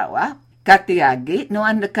Menua Sarawak, kati lagi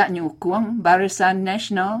nuan dekat nyukung Barisan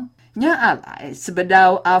Nasional. Nya alai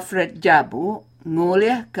sebedau Alfred Jabu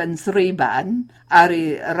ngulih kan seriban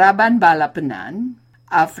ari raban bala penan,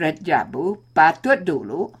 Alfred Jabu patut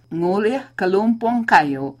dulu ngulih ke lumpung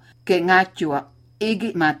kayu ke ngacuak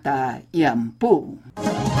igi mata yampu.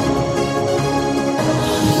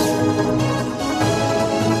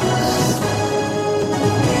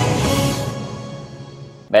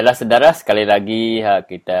 Baiklah saudara, sekali lagi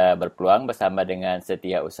kita berpeluang bersama dengan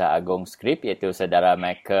Setiausaha Agung Skrip iaitu saudara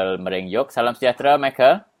Michael Merengyok. Salam sejahtera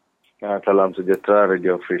Michael. Salam sejahtera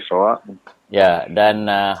Radio Free Sarawak. Ya, dan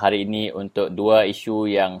hari ini untuk dua isu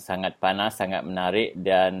yang sangat panas, sangat menarik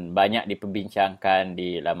dan banyak diperbincangkan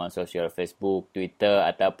di laman sosial Facebook, Twitter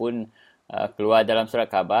ataupun keluar dalam surat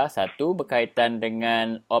khabar. Satu berkaitan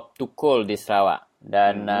dengan Optukul di Sarawak.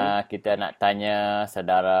 Dan kita nak tanya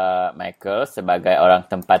saudara Michael sebagai orang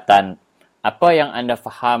tempatan, apa yang anda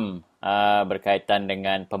faham berkaitan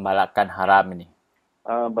dengan pembalakan haram ini?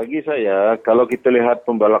 Bagi saya, kalau kita lihat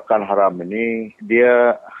pembalakan haram ini,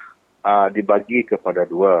 dia dibagi kepada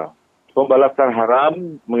dua. Pembalakan haram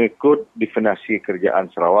mengikut definisi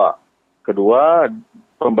kerajaan Sarawak. Kedua,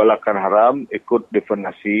 pembalakan haram ikut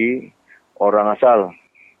definisi orang asal.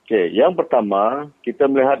 Okey, yang pertama,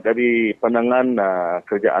 kita melihat dari pandangan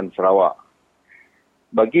kerajaan Sarawak.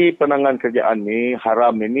 Bagi pandangan kerajaan ini,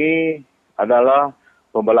 haram ini adalah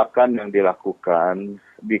pembalakan yang dilakukan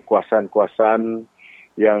di kawasan-kawasan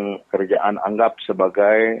yang kerajaan anggap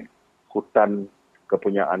sebagai hutan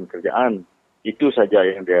kepunyaan kerajaan. Itu saja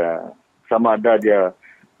yang dia, sama ada dia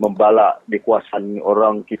membalak di kawasan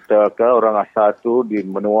orang kita ke, orang asal tu, di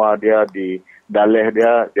menua dia, di daleh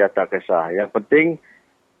dia tak kisah. Yang penting,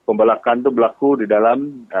 pembalakan itu berlaku di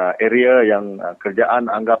dalam area yang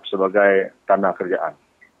kerajaan anggap sebagai tanah kerajaan.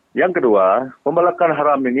 Yang kedua, pembalakan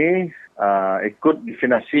haram ini ikut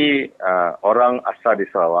definisi orang asal di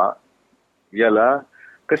Sarawak. Ialah,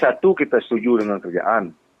 kesatu kita setuju dengan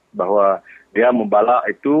kerajaan bahawa dia membalak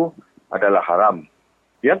itu adalah haram.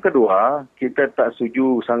 Yang kedua, kita tak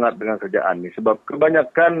setuju sangat dengan kerajaan ini sebab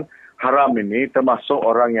kebanyakan haram ini termasuk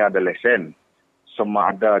orang yang ada lesen.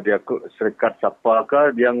 Sama ada dia serikat siapa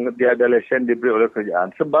ke yang dia ada lesen diberi oleh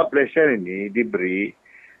kerajaan. Sebab lesen ini diberi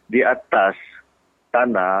di atas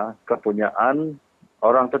tanah kepunyaan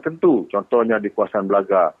orang tertentu. Contohnya di kawasan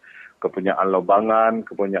Belaga. Kepunyaan Lobangan,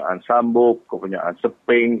 kepunyaan Sambuk, kepunyaan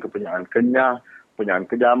Seping, kepunyaan Kenyah, kepunyaan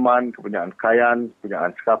kejaman, kepunyaan kayan,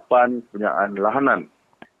 kepunyaan sekapan, kepunyaan lahanan.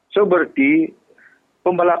 So berarti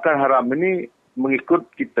pembalakan haram ini mengikut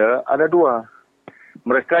kita ada dua.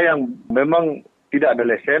 Mereka yang memang tidak ada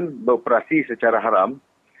lesen beroperasi secara haram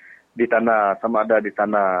di tanah, sama ada di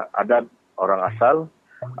tanah adat orang asal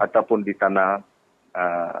ataupun di tanah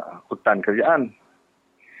hutan kerajaan.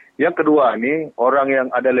 Yang kedua ni, orang yang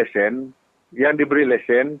ada lesen, yang diberi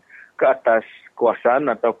lesen ke atas kawasan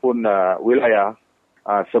ataupun wilayah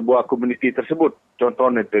sebuah komuniti tersebut.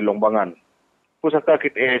 Contohnya di Longbangan. Pusaka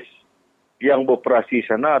KITS yang beroperasi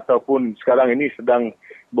sana ataupun sekarang ini sedang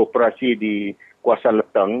beroperasi di kawasan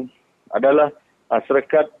Leteng adalah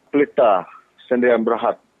Syarikat Pelita Sendirian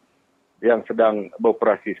Berhad yang sedang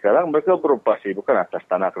beroperasi sekarang. Mereka beroperasi bukan atas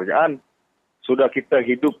tanah kerajaan. Sudah kita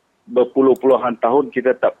hidup berpuluh-puluhan tahun,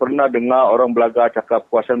 kita tak pernah dengar orang Belaga cakap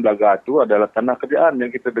kawasan Belaga itu adalah tanah kerajaan.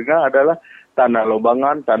 Yang kita dengar adalah tanah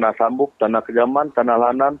Lombangan, tanah Sambuk, tanah Kejaman, tanah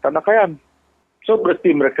Lahanan, tanah Kayan. So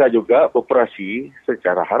berarti mereka juga beroperasi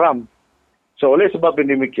secara haram. So oleh sebab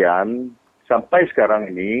demikian, sampai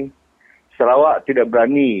sekarang ini Sarawak tidak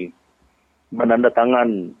berani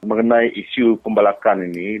menandatangan mengenai isu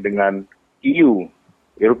pembalakan ini dengan EU,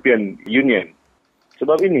 European Union.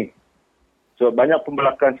 Sebab ini. So, banyak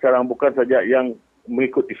pembalakan sekarang bukan saja yang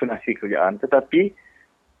mengikut definisi kerajaan, tetapi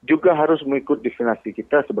juga harus mengikut definisi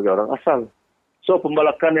kita sebagai orang asal. So,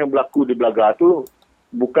 pembalakan yang berlaku di Belaga itu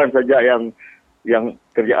bukan saja yang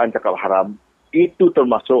kerajaan cakap haram, itu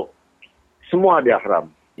termasuk semua dia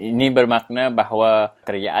haram. Ini bermakna bahawa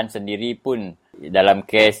kerajaan sendiri pun dalam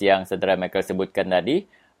kes yang Saudara Michael sebutkan tadi,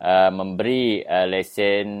 memberi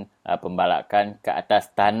lesen pembalakan ke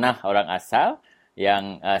atas tanah orang asal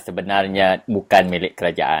yang sebenarnya bukan milik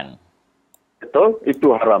kerajaan. Betul,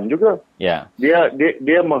 itu haram juga. Ya.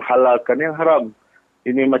 Dia menghalalkan yang haram.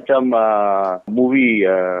 Ini macam movie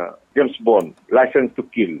James Bond, License to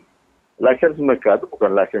Kill. License mereka itu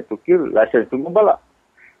bukan license to kill, license to membalak.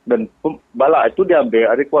 Dan balak itu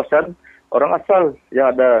diambil dari kawasan orang asal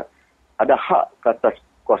yang ada hak ke atas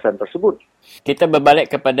kawasan tersebut. Kita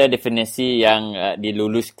berbalik kepada definisi yang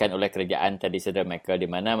diluluskan oleh kerajaan tadi, Saudara Michael, di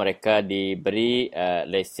mana mereka diberi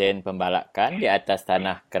lesen pembalakan di atas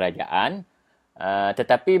tanah kerajaan,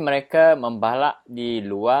 tetapi mereka membalak di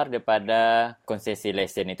luar daripada konsesi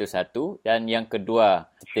lesen itu satu, dan yang kedua,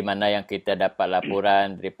 seperti mana yang kita dapat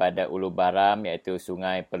laporan daripada Ulu Baram, iaitu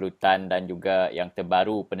Sungai Pelutan, dan juga yang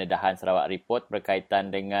terbaru pendedahan Sarawak Report berkaitan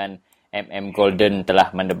dengan Golden telah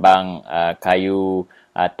menebang kayu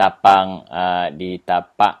tapang di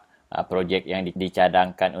tapak projek yang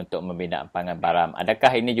dicadangkan untuk membina empangan Baram.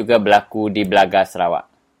 Adakah ini juga berlaku di Belaga,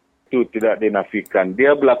 Sarawak? Itu tidak dinafikan.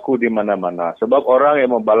 Dia berlaku di mana-mana. Sebab orang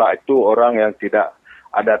yang membalak itu orang yang tidak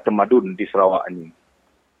ada tamadun di Sarawak ini.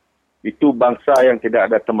 Itu bangsa yang tidak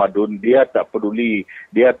ada tamadun. Dia tak peduli.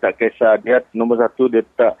 Dia tak kisah. Dia nombor satu, dia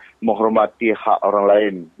tak menghormati hak orang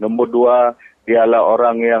lain. Nombor dua, dialah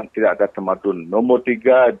orang yang tidak ada tamadun. Nombor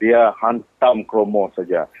tiga, dia hantam kromo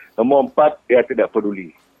saja. Nombor empat, dia tidak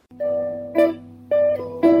peduli.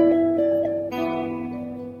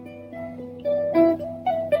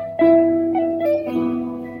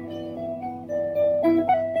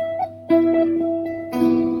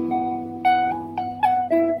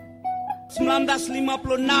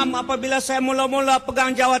 1956 apabila saya mula-mula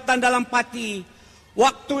pegang jawatan dalam parti.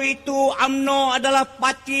 Waktu itu UMNO adalah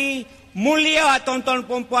parti mulia, tuan-tuan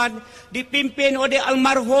perempuan, dipimpin oleh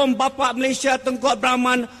almarhum Bapa Malaysia Tunku Abdul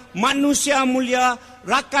Rahman, manusia mulia,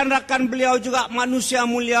 rakan-rakan beliau juga manusia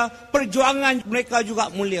mulia, perjuangan mereka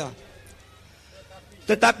juga mulia.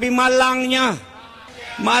 Tetapi malangnya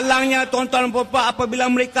tuan-tuan perempuan,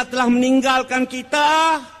 apabila mereka telah meninggalkan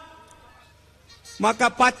kita,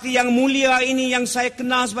 maka parti yang mulia ini, yang saya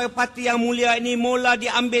kenal sebagai parti yang mulia ini, mula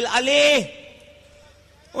diambil alih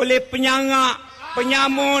oleh penyangak,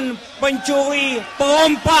 penyamun, pencuri,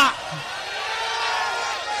 perompak.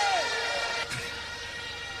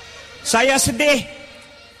 Saya sedih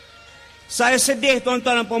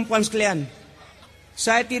tuan-tuan dan perempuan sekalian.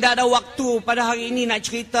 Saya tidak ada waktu pada hari ini nak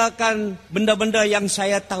ceritakan benda-benda yang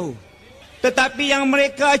saya tahu. Tetapi yang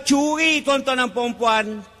mereka curi, tuan-tuan dan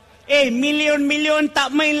perempuan, milion-milion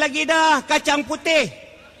tak main lagi dah kacang putih.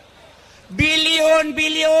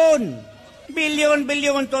 Bilion-bilion,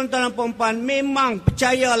 tuan-tuan dan perempuan. Memang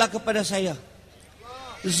percayalah kepada saya.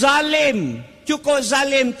 Zalim, cukup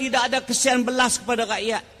zalim, tidak ada kesian belas kepada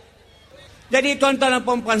rakyat. Jadi tuan-tuan dan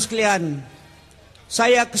perempuan sekalian,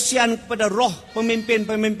 saya kesian kepada roh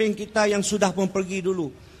pemimpin-pemimpin kita yang sudah pun pergi dulu.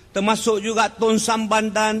 Termasuk juga Tun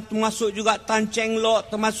Sambandan, termasuk juga Tan Cheng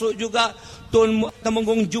Lock, termasuk juga Tun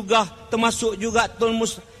Temenggung Jugah, termasuk juga Tun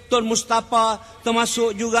Tun Mustafa,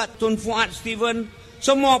 termasuk juga Tun Fuad Steven,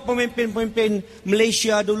 semua pemimpin-pemimpin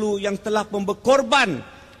Malaysia dulu yang telah pun berkorban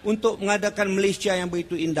untuk mengadakan Malaysia yang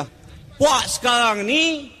begitu indah. Puak sekarang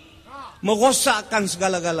ni merosakkan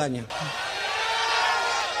segala-galanya.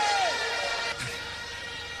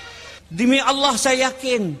 Demi Allah saya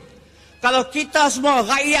yakin, kalau kita semua,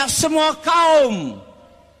 rakyat semua kaum,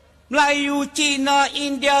 Melayu, Cina,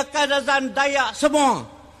 India, Kadazan, Dayak, semua,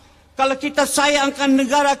 kalau kita sayangkan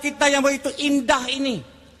negara kita yang begitu indah ini,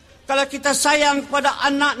 kalau kita sayang kepada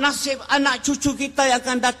anak nasib, anak cucu kita yang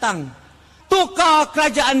akan datang, tukar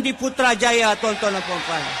kerajaan di Putrajaya, tuan-tuan dan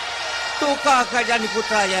puan-puan. Tukar kerajaan di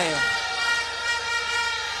Putrajaya.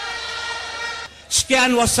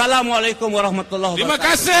 Sekian, wassalamualaikum warahmatullahi wabarakatuh. Terima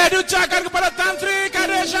kasih diucapkan kepada Tan Sri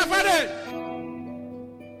Kadir Shah Fadil.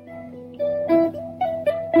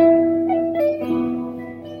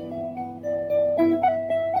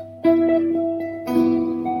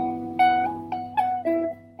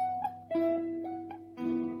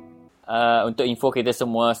 Untuk info kita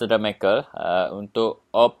semua, Saudara Michael,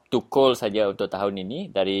 untuk Op to Call saja untuk tahun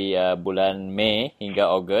ini dari bulan Mei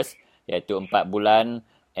hingga Ogos, iaitu 4 bulan,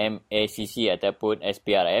 MACC ataupun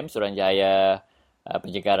SPRM, Suruhanjaya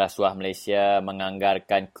Pencegahan Rasuah Malaysia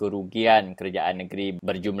menganggarkan kerugian kerajaan negeri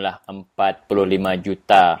berjumlah 45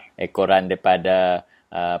 juta ekoran daripada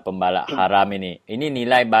pembalak haram ini. Ini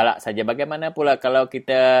nilai balak saja. Bagaimana pula kalau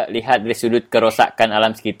kita lihat dari sudut kerosakan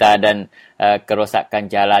alam sekitar dan kerosakan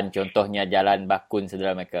jalan, contohnya Jalan Bakun,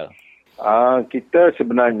 Saudara Michael? Kita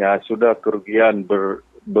sebenarnya sudah kerugian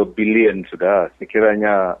berbilion sudah.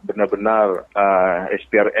 Sekiranya benar-benar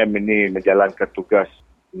SPRM ini menjalankan tugas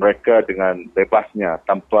mereka dengan bebasnya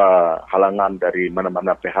tanpa halangan dari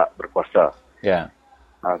mana-mana pihak berkuasa. Ya.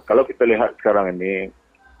 Kalau kita lihat sekarang ini,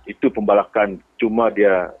 itu pembalakan cuma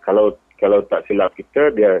dia, kalau tak silap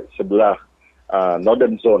kita, dia sebelah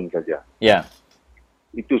Northern Zone saja. Ya.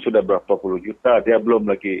 Itu sudah berapa puluh juta. Dia belum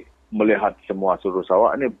lagi melihat semua seluruh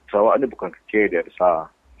Sarawak ni bukan kecil, dia besar.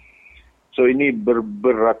 So ini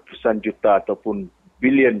berratusan juta ataupun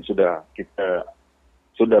bilion kita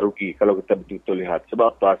sudah rugi kalau kita betul-betul lihat.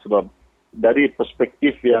 Sebab apa? Sebab dari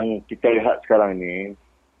perspektif yang kita lihat sekarang ni,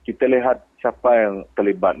 kita lihat siapa yang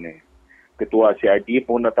terlibat ni. Ketua CID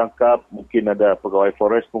pun kena tangkap, mungkin ada pegawai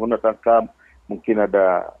forest pun kena tangkap, mungkin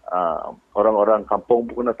ada orang-orang kampung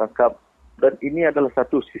pun kena tangkap. Dan ini adalah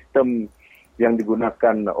satu sistem yang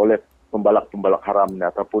digunakan oleh pembalak-pembalak haram ni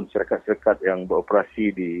ataupun syarikat-syarikat yang beroperasi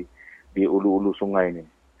di ulu-ulu sungai ini.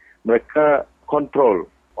 Mereka kontrol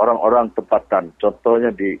orang-orang tempatan. Contohnya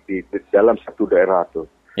di dalam satu daerah tu.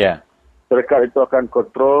 Ya. Syarikat itu akan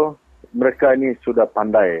kontrol. Mereka ini sudah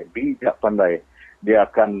pandai, bijak pandai. Dia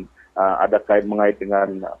akan ada kait mengait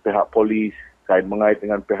dengan pihak polis, kait mengait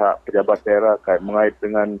dengan pihak pejabat daerah, kait mengait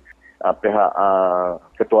dengan pihak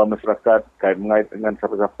ketua masyarakat, kait mengait dengan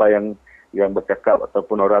siapa-siapa yang bercakap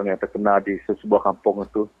ataupun orang yang terkena di sebuah kampung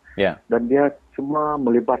itu. Ya. Dan dia semua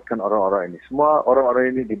melibatkan orang-orang ini. Semua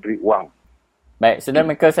orang-orang ini diberi uang. Baik, Saudara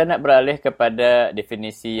Michael, saya nak beralih kepada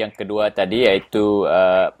definisi yang kedua tadi, iaitu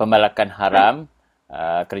pembalakan haram.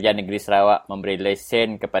 Kerajaan Negeri Sarawak memberi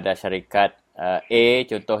lesen kepada syarikat A,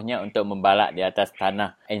 contohnya untuk membalak di atas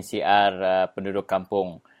tanah NCR penduduk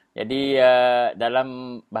kampung. Jadi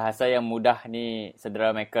dalam bahasa yang mudah ni,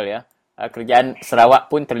 Saudara Michael, ya, kerajaan Sarawak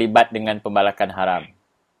pun terlibat dengan pembalakan haram.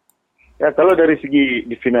 Ya, kalau dari segi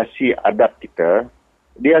definisi adat kita,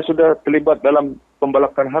 dia sudah terlibat dalam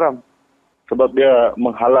pembalakan haram. Sebab dia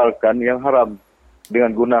menghalalkan yang haram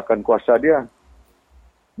dengan gunakan kuasa dia.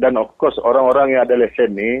 Dan of course, orang-orang yang ada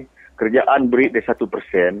lesen ni, kerajaan beri dia 1%,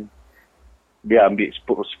 dia ambil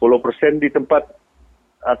 10% di tempat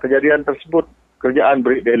kejadian tersebut. Kerajaan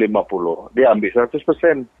beri dia 50%, dia ambil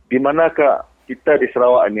 100%. Di manakah kita di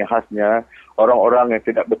Sarawak ni khasnya, orang-orang yang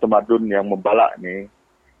tidak bertamadun yang membalak ni,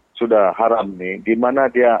 sudah haram ni, di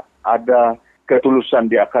mana dia ada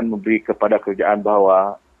ketulusan dia akan memberi kepada kerajaan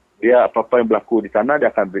bahawa dia apa-apa yang berlaku di tanah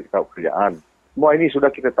dia akan beritahu kerajaan. Semua ini sudah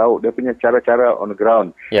kita tahu. Dia punya cara-cara on the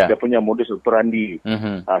ground. Yeah. Dia punya modus operandi.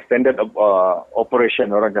 Standard of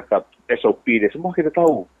operation, orang cakap SOP dia. Semua kita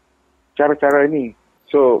tahu. Cara-cara ini.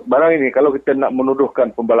 So, barang ini kalau kita nak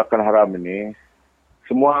menuduhkan pembalakan haram ini,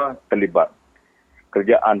 semua terlibat.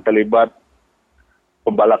 Kerajaan terlibat.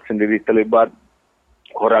 Pembalak sendiri terlibat.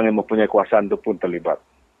 Orang yang mempunyai kuasaan itu pun terlibat.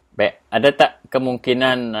 Baik, ada tak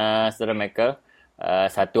kemungkinan, Saudara Michael,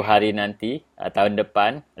 satu hari nanti, tahun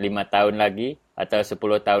depan, 5 tahun lagi atau 10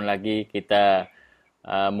 tahun lagi kita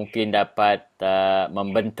mungkin dapat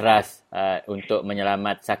membenteras untuk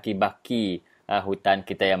menyelamat saki-baki hutan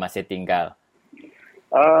kita yang masih tinggal?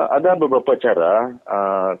 Ada beberapa cara.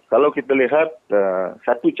 Kalau kita lihat,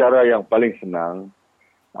 satu cara yang paling senang,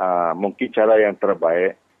 mungkin cara yang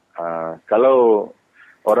terbaik, kalau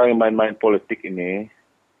orang yang main-main politik ini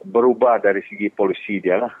berubah dari segi polisi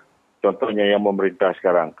dia lah. Contohnya yang memerintah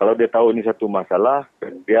sekarang. Kalau dia tahu ini satu masalah,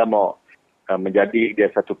 dia mau menjadi dia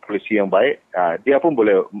satu polisi yang baik, dia pun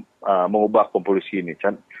boleh mengubah komposisi ini.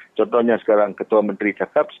 Contohnya sekarang Ketua Menteri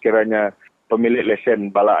cakap sekiranya pemilik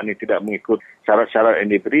lesen balak ini tidak mengikut syarat-syarat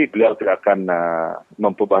yang diberi, beliau tidak akan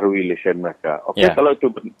memperbaharui lesen mereka. Okey, kalau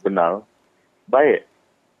itu benar, baik.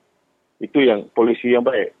 Itu yang polisi yang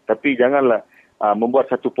baik. Tapi janganlah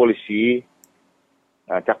membuat satu polisi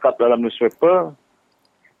cakap dalam newspaper,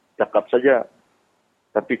 cakap saja,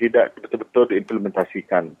 tapi tidak betul-betul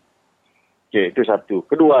diimplementasikan. Okey, itu satu.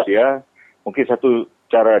 Kedua dia, mungkin satu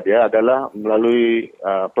cara dia adalah melalui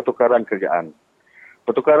pertukaran kerjaan.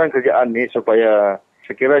 Pertukaran kerjaan ni supaya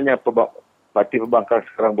sekiranya parti pembangkang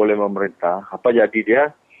sekarang boleh memerintah, apa jadi dia?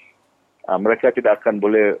 Mereka tidak akan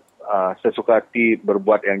boleh sesuka hati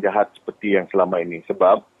berbuat yang jahat seperti yang selama ini.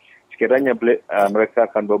 Sebab sekiranya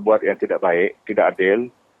mereka akan berbuat yang tidak baik, tidak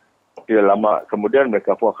adil, tidak lama kemudian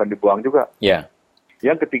mereka pun akan dibuang juga.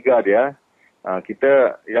 Yang ketiga dia,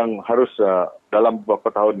 kita yang harus dalam beberapa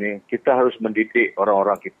tahun ni, kita harus mendidik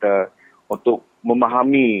orang-orang kita untuk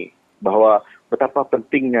memahami bahawa betapa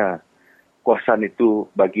pentingnya kuasaan itu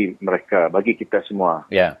bagi mereka, bagi kita semua.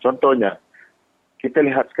 Contohnya, kita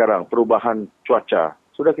lihat sekarang perubahan cuaca.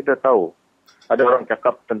 Sudah kita tahu, ada orang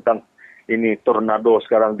cakap tentang ini tornado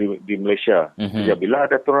sekarang di Malaysia. Sejak bila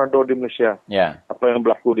ada tornado di Malaysia? Apa yang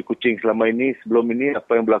berlaku di Kuching selama ini, sebelum ini,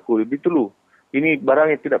 apa yang berlaku di Betulu? Ini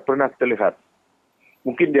barang yang tidak pernah kita lihat.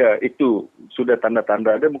 Mungkin dia itu sudah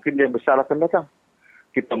tanda-tanda ada, mungkin dia besar akan datang.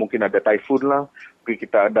 Kita mungkin ada typhoon lah, mungkin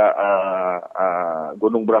kita ada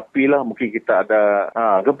gunung berapi lah, mungkin kita ada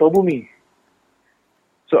gempa bumi.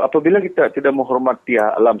 So apabila kita tidak menghormati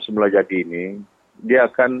alam semula jadi ini, dia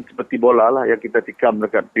akan seperti bola lah yang kita tikam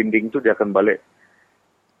dekat dinding tu, dia akan balik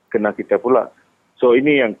kena kita pula. So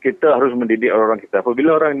ini yang kita harus mendidik orang-orang kita.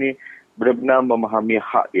 Apabila orang ini benar-benar memahami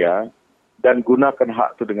hak dia, dan gunakan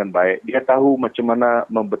hak itu dengan baik, dia tahu macam mana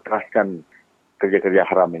membeteraskan kerja-kerja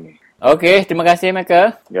haram ini. Okey, terima kasih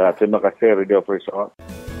Michael. Ya, terima kasih Radio Free Sarawak.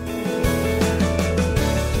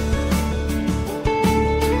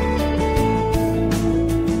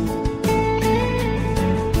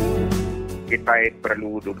 Kita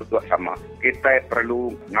perlu duduk sama. Kita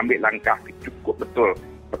perlu mengambil langkah cukup betul.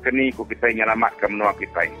 Berkeni ku kita menyelamatkan menua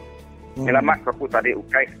kita. Menyelamatkan ku tadi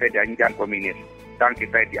ukai kita diancam komunis. Dan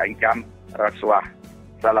kita diancam rasuah,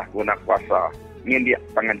 salah guna kuasa, ngindik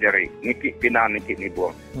tangan jari, nikik pina, nikik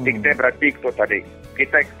nibuang. Kita berarti itu tadi,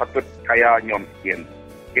 kita patut kaya nyom sekian.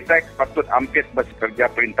 Kita patut ampit bekerja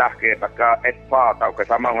perintah ke taka etpa atau ke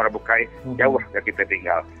sama orang bukai, jauh ke kita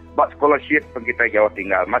tinggal. Bak scholarship pun kita jauh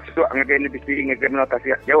tinggal. Maksud ngagai industri, ngagai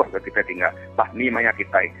menotasi, jauh ke kita tinggal. Bah ni maya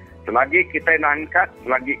kita. Selagi kita nak angkat,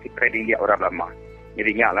 selagi kita dindia orang lama.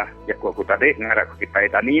 Jadi nyaklah, jaku aku tadi, ngarap kita,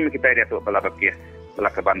 dan ni kita dia tu bala bakir. Telah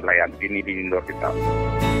kebandaian ini di Indo kita.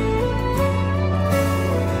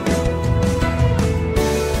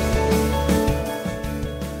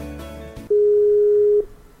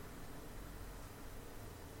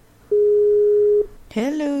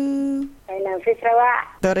 Hello. Hello, Free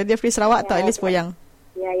Sarawak. Radio Free Sarawak atau Elis Poyang?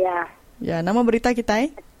 Ya. Ya, nama berita kita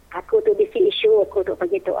Aku tu bisi isu aku tu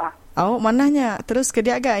pagi tu Oh, mananya? Terus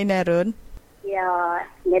kedia agak ini Arun? Ya,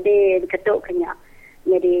 jadi ketuk kenya.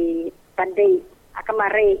 Jadi tadi akan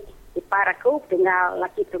mari ipar aku tunggal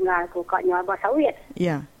laki tunggal aku kau nyawa bos sawit.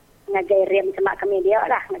 Ya. Ngagai rem sama kami dia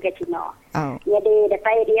lah ngagai Cina. Jadi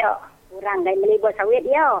datai dia orang gai beli bos sawit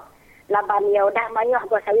dia. Laban dia dah mayuh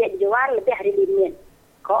bos sawit dijual lebih hari limin.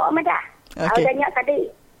 Kok madah? Aku tanya tadi.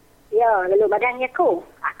 Ya, lalu badangnya aku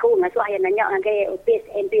ngasuh yang nanya ngagai ofis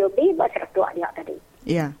NPOB bos ratua dia tadi.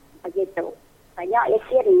 Ya. Begitu. Banyak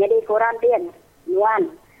yakin jadi kuarantin.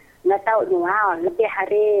 Nuan. Nggak tahu nual lebih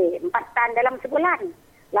hari 4 tan dalam sebulan.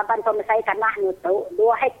 8 pemasai tanah nu tahu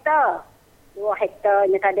 2 hektar. 2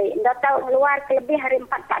 hektarnya tadi. Nggak tahu keluar lebih hari 4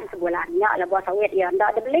 tan sebulan. Nyak lah buah sawit ya.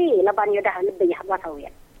 Nggak ada beli. Laban dah lebih buah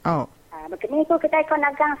sawit. Begini tu kita ikut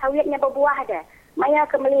nagang sawitnya berbuah ada. Maya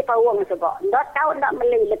ke beli pawang sebab. Nggak tahu nak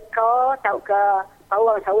beli leka. Tahu ke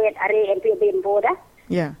pawang sawit hari MPB Mpo dah.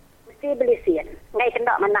 Ya. Mesti beli sin. Ngai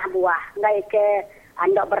kendak manah buah. Ngai ke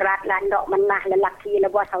andok berat lah, andok menah lelaki lah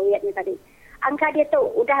buah sawit ni tadi. Angka dia tu,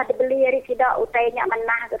 udah dibeli dari sidak utainya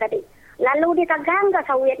menah tu tadi. Lalu dia tagang ke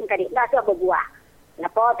sawit ni tadi, dah tu berbuah.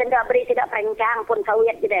 Lepas tu dah beri sidak perancang pun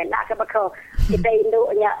sawit je dah. Lah ke bakal kita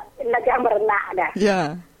induknya, nagang berenak dah.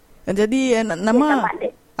 Ya. Jadi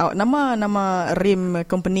nama rim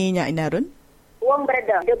company-nya Inarun? Wong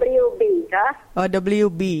Brother, WB ke?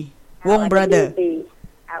 WB. Wong Brother.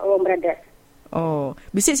 Wong Brothers. Oh,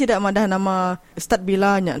 bisik sidak madah nama start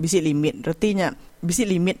bilanya bisik limit. Artinya bisik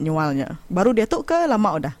limit nyualnya. Baru dia tu ke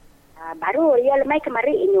lama dah? Baru dia lemai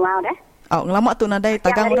kemari nyual dah. Oh, ngelama tu nadai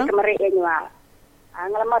tagang orang? Kemari nyual.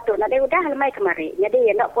 Ngelama tu nadai udah lemai kemari.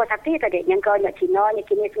 Jadi nak puas hati tadi yang kau nak Cina, yang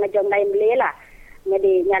kini sengaja lain beli lah.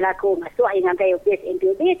 Jadi nyalaku ngasuh yang kayu bis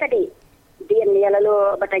NTUB tadi. Dia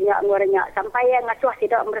lalu bertanya ngoranya sampai yang ngasuh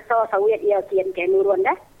tidak merasa sawit ia kian ke nurun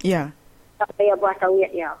dah. Ya. Sampai buah sawit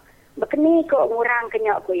ya. Bekeni kok ngurang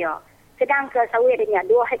kenyak ku ya. Sedang ke sawit dia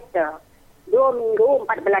 2 hektar. 2 minggu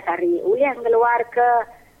 14 hari. Ulih keluar ke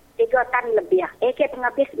 3 tan lebih. Ke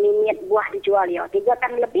penghabis minit buah dijual ya. 3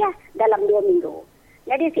 tan lebih dalam 2 minggu.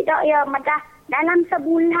 Jadi sidak ya madah dalam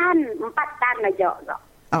sebulan 4 tan aja.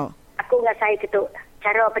 Oh. Aku nggak saya gitu.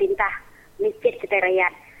 Cara perintah miskin kita rakyat.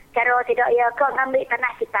 Cara tidak ya kau ngambil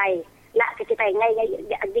tanah kita. Lah kita ngai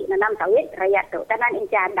adik nanam sawit rakyat tu. Tanah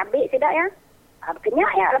incan ambil sidak ya.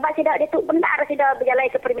 Kenyak ya, lepas tidak dia tu benar tidak berjalan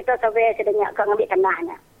ke perimeter survey sedangnya kau ngambil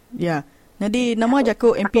tanahnya. Ya. Jadi nama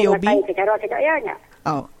jaku MPOB. Aku secara tidak ya nya.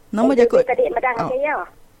 Oh. Nama jaku tadi medang ya.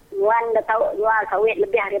 Nuan dah tahu jual sawit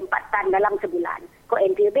lebih hari 4 tan dalam sebulan. Kau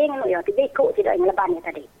MPOB ngono ya, tiba ikut tidak yang leban ya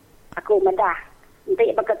tadi. Aku medah.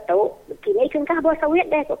 Nanti begitu, kini kengkah buah sawit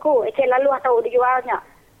deh kau. Lalu tahu dijualnya.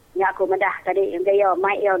 Ya aku medah tadi yang dia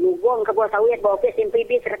mai ya nubung ke buah sawit bawa office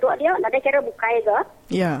MPB seratua dia, ada cara bukai ke?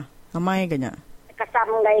 Ya, amai ganya.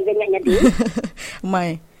 Kasam gaya-gayanya di.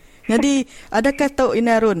 Mai. Jadi, adakah tahu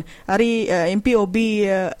Inarun, hari MPOB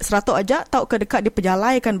seratok aja tahu ke dekat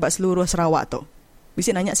diperjalaikan buat seluruh Sarawak tu?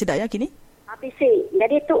 Bisa nanya sidak ya kini? Bisa.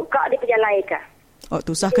 Jadi tu kau diperjalai ke? Oh,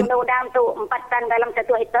 tu sah ke? Undang-undang tu 4 tan dalam 1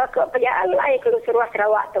 hektar ke perjalai ke seluruh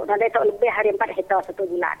Sarawak tu. Nanti tak lebih hari 4 hektar 1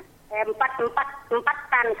 bulan. 4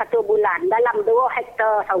 tan 1 bulan dalam 2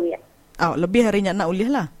 hektar sawit. Oh, lebih harinya nak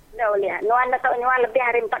ulih lah? Tak ulih. Nuan tak nyual lebih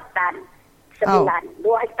hari 4 tan. Sebulan.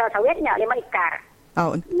 2 hektar sawitnya 5 ekar.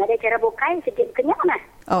 Oh. Nada cara bukai sikit berkenyak lah.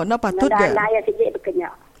 Oh, nak patut ke? Nada laya sikit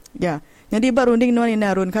berkenyak. Ya. Jadi barunding nuan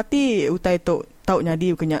Inarun kati utai tu tau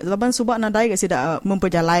nyadi berkenyak. Laban subak nadai ke sidak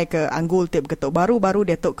memperjalai ke anggul tip ketuk. Baru-baru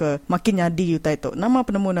dia tu ke makin nyadi utai tu. Nama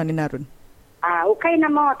penemu nuan Inarun? Ukai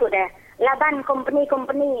nama tu dah. Laban company.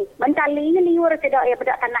 Mentali liur sidak ya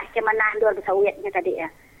pedak tanah ke mana luar bersawitnya tadi ya.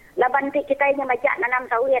 Laban ti kita ini majak nanam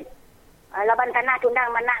sawit. Laban tanah tundang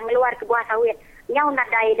manah ngeluar ke buah sawit. Nyau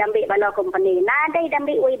nadai dambi bala company. Nadai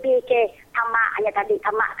dambi YB ke tamaknya tadi.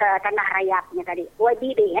 Tamak ke tanah rayapnya tadi. YB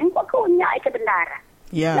kan kok kunyak ke bendara.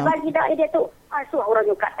 Ya. Lepas kita dia tu. Suah orang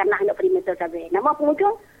juga tanah nak perimeter survey. Nama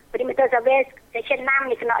penghujung. Perimeter survey section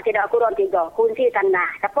 6 ni kena tidak kurang 3. Kunci tanah.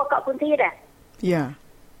 Siapa kat kunci dah? Ya.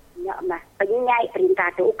 Ya mas. Penyai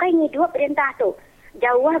perintah tu. Ukai ni 2 perintah tu.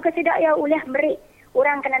 Jauh ke tidak ya ulah merik.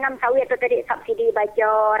 Orang kena nanam sawit tu tadi subsidi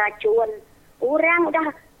baja, racun. Orang dah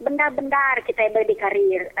benda-bendar kita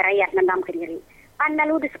berdikarir rakyat nanam ke diri. Pan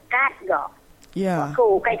lalu disekat ke? Ya.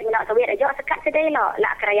 Aku kait nak sawit aja sekat sedai lah.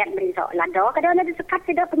 Lah ke rakyat berisak. Lada kadang ada disekat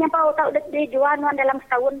sedai penyampau tak dia jual nuan dalam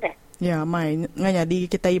setahun dah. Ya, mai nganya di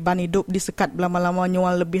kita iban hidup disekat lama-lama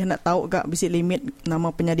nyual lebih nak tahu gak bisi limit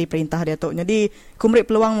nama penyadi perintah dia tu. Jadi kumrik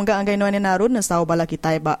peluang mengak angkai nuan Narun tahu bala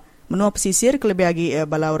kita ba menua pesisir kelebih lagi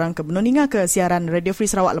bala orang ke Benoninga ke siaran Radio Free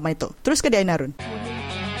Sarawak lemah itu. Terus ke dia Narun.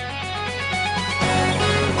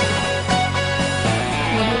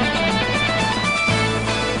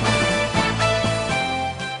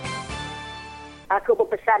 Aku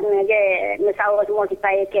berpesan je ngesawa semua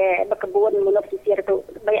kita ke berkebun menua pesisir tu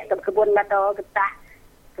banyak ke berkebun atau getah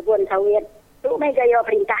kebun sawit tu mai gaya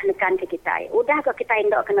perintah nekan ke kita. Udah ke kita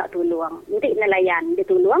ndak kena tolong. Nanti nelayan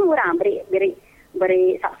ditolong orang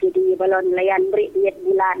beri subsidi balon nelayan beri duit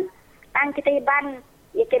bulan. Tan kita iban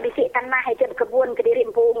ya ke bisik tanah ke berkebun ke diri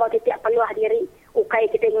empu mau tiap peluah diri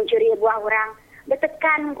ukai kita mencuri buah orang.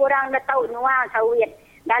 Bertekan kurang dah tahu nual sawit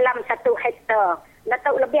dalam 1 hektar. Dah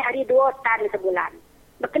tahu lebih hari 2 tan sebulan.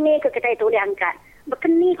 Berkeni ke kita itu diangkat.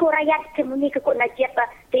 Berkeni ke rakyat kemuni ke kut najib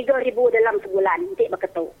 3,000 dalam sebulan. Nanti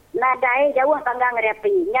berketu. Nadai jauh panggang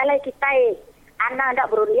rapi. Nyalai kita anak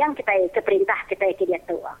tak berundiang kita ke perintah kita ke dia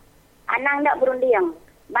tu. Anak tak berundiang.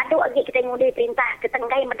 Baduk lagi kita ngudi perintah ke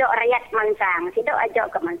tenggai medok rakyat mansang. Sidok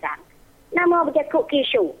ajak ke mansang. Nama berjakuk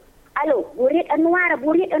kisu. Alo, burit Anwar.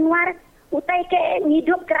 Utai ke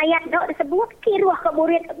hidup ke rakyat dok disebut kiruah ke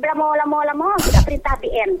burit lama-lama kita perintah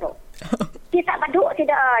BN tu. Kita baduk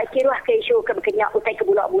tidak kiruah ke isu ke berkenyak utai ke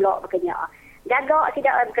bulak-bulak berkenyak. Jaga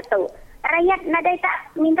tidak berketu. Rakyat nadai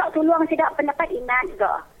tak minta tolong tidak pendapat iman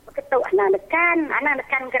juga. Berketu anak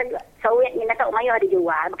dekan ke sawit ni nak tahu mayah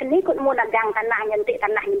dijual. Berkeni ikut mu dagang tanah nyentik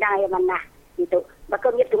tanah hindang yang mana gitu.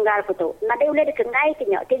 Bakal ngip tunggal ku tu. Nadai boleh dikengai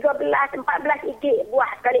kenyak 13-14 ig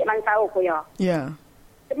buah sekali mansau ku ya. Ya.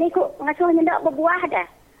 Ni kok ngasuhnya tak berbuah dah.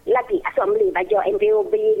 lagi asal beli baju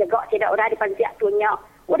MPOB gagak tidak orang di pansiak tu nyok.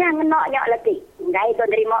 Udah ngenok nyok lagi. Ngai tu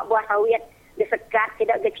terima buah sawit disekat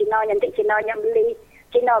tidak ke Cina nyantik Cina yang beli.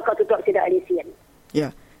 Cina kau tutup tidak lesen.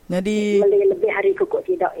 Ya. Jadi beli lebih hari kukuk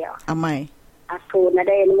tidak ya. Amai. Aku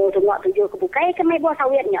nada ilmu tengok 7 kebukai ke mai buah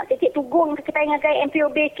sawitnya. Sikit tugung kita ngagai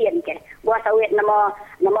MPOB kian ke. Buah sawit nama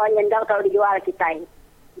nyendau tau dijual kita.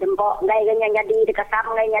 Dempok ngai ganyan jadi dekat sam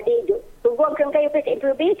ngai jadi tugung ke ngai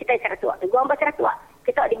MPOB kita seratua. Tugung ba seratua.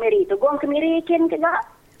 Kita di Miri tugung ke Miri kian ke gak.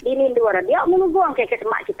 Di Lindor dia menungguang ke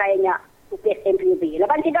semak kita nya upis MPOB.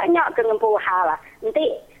 Laban tidak nyak ke ngempu hala.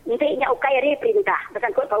 Nanti nya ukai ri perintah.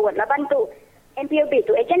 Bersangkut pawat laban tu MPOB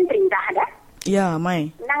tu ejen perintah dah. Ya,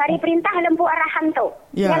 mai. Nang hari perintah lempu arahan tu.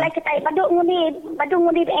 Ya. Yalah kita badung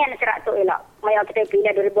ngundi PN serak tu elok. Maya kita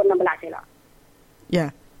pilih 2016 elok.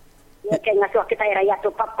 Ya. Ya ke ngasuh kita rakyat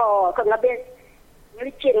tu papa ke ngabis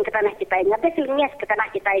ngelicin ke tanah kita. Ngabis lingis ke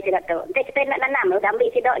tanah kita tidak tu. Nanti kita nak nanam udah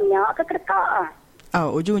ambil sidaknya ke kerekak.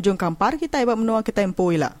 Ujung-ujung kampar kita buat menua kita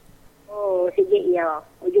empoi lah. Oh, sikit ya.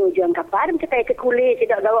 Ujung-ujung kampar kita ke kulit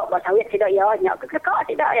tidak gawak buat sawit tidak ya. Nyak ke kerekak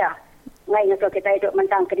tidak ya. Ngai ngasuh kita hidup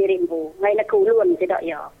mentang ke diri empu. Ngai nak ulun tidak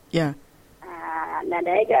ya. Ya.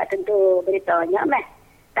 Nada juga tentu beritanya meh.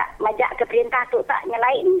 Tak majak ke perintah tu tak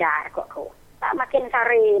nyelain dah kok. Tak makin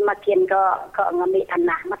sari makin ke ngambil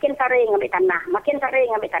tanah. Makin sari ngambil tanah. Makin sari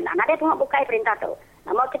ngambil tanah. Nada tengok bukai perintah tu.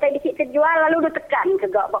 Nama kita dikit terjual lalu dia tekan ke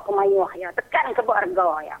gak bak kemayuh ya. Tekan ke bak harga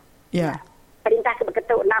ya. Ya. Perintah ke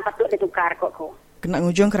beketuk nak patut ditukar kok. Kena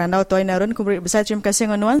ngujung kerana Tuan Narun kubri besar terima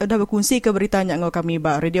kasih ngonuan sudah berkongsi ke beritanya ngau kami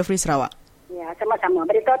ba Radio Free Sarawak. Ya, sama-sama.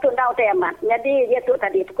 Berita tu ndak utai amat. Jadi dia tu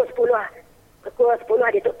tadi pukul 10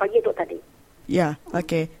 dia tu pagi tu tadi. Ya,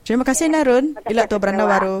 okey. Terima kasih Narun. Ila tu beranda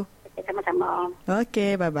baru. Sama-sama.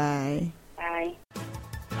 Okey, bye-bye. Bye.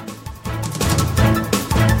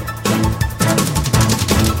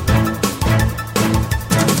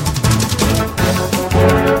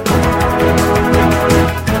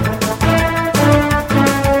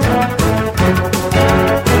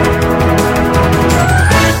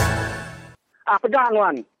 Pedang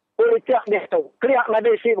wan politik dia tu kriak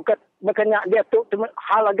medisi berkenyak dia tu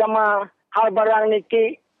hal agama hal barang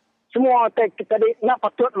niki semua kita nak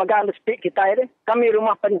patut magan speak kita ni kami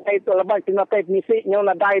rumah penjai tu lepas kena tai misi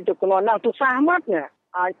nyola dai tu kono nang tu sahamatnya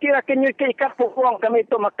kira kenyu ikat puang kami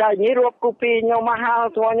tu maka nyirup kopi nyo mahal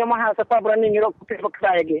semuanya mahal siapa berani nyirup kopi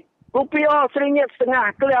kedai lagi kopi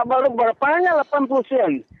RM1.50 keliak baru berapanya 80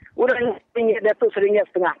 sen. Udah RM1 dia tu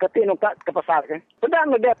RM1.50 keti nukat ke pasar kan.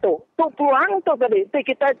 Pedang dia tu peluang tu tadi.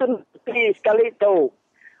 Kita itu sekali tu.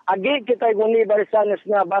 Agi kita guni barisan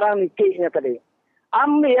setengah barang nikihnya tadi.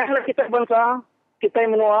 Ambil kita bangsa, kita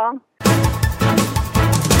menua.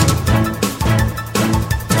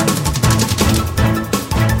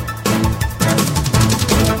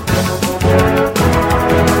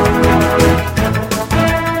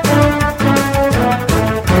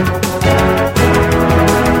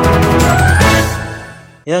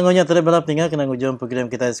 Yang ngonya terbalap tinggal kena ngujung program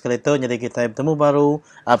kita sekali tu. Jadi kita bertemu baru.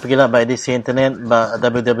 Pergilah by edisi internet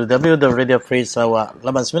www.radiofreesarawak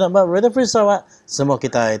 89 Radio Free Sarawak. Semua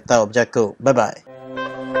kita tahu berjaku. Bye bye.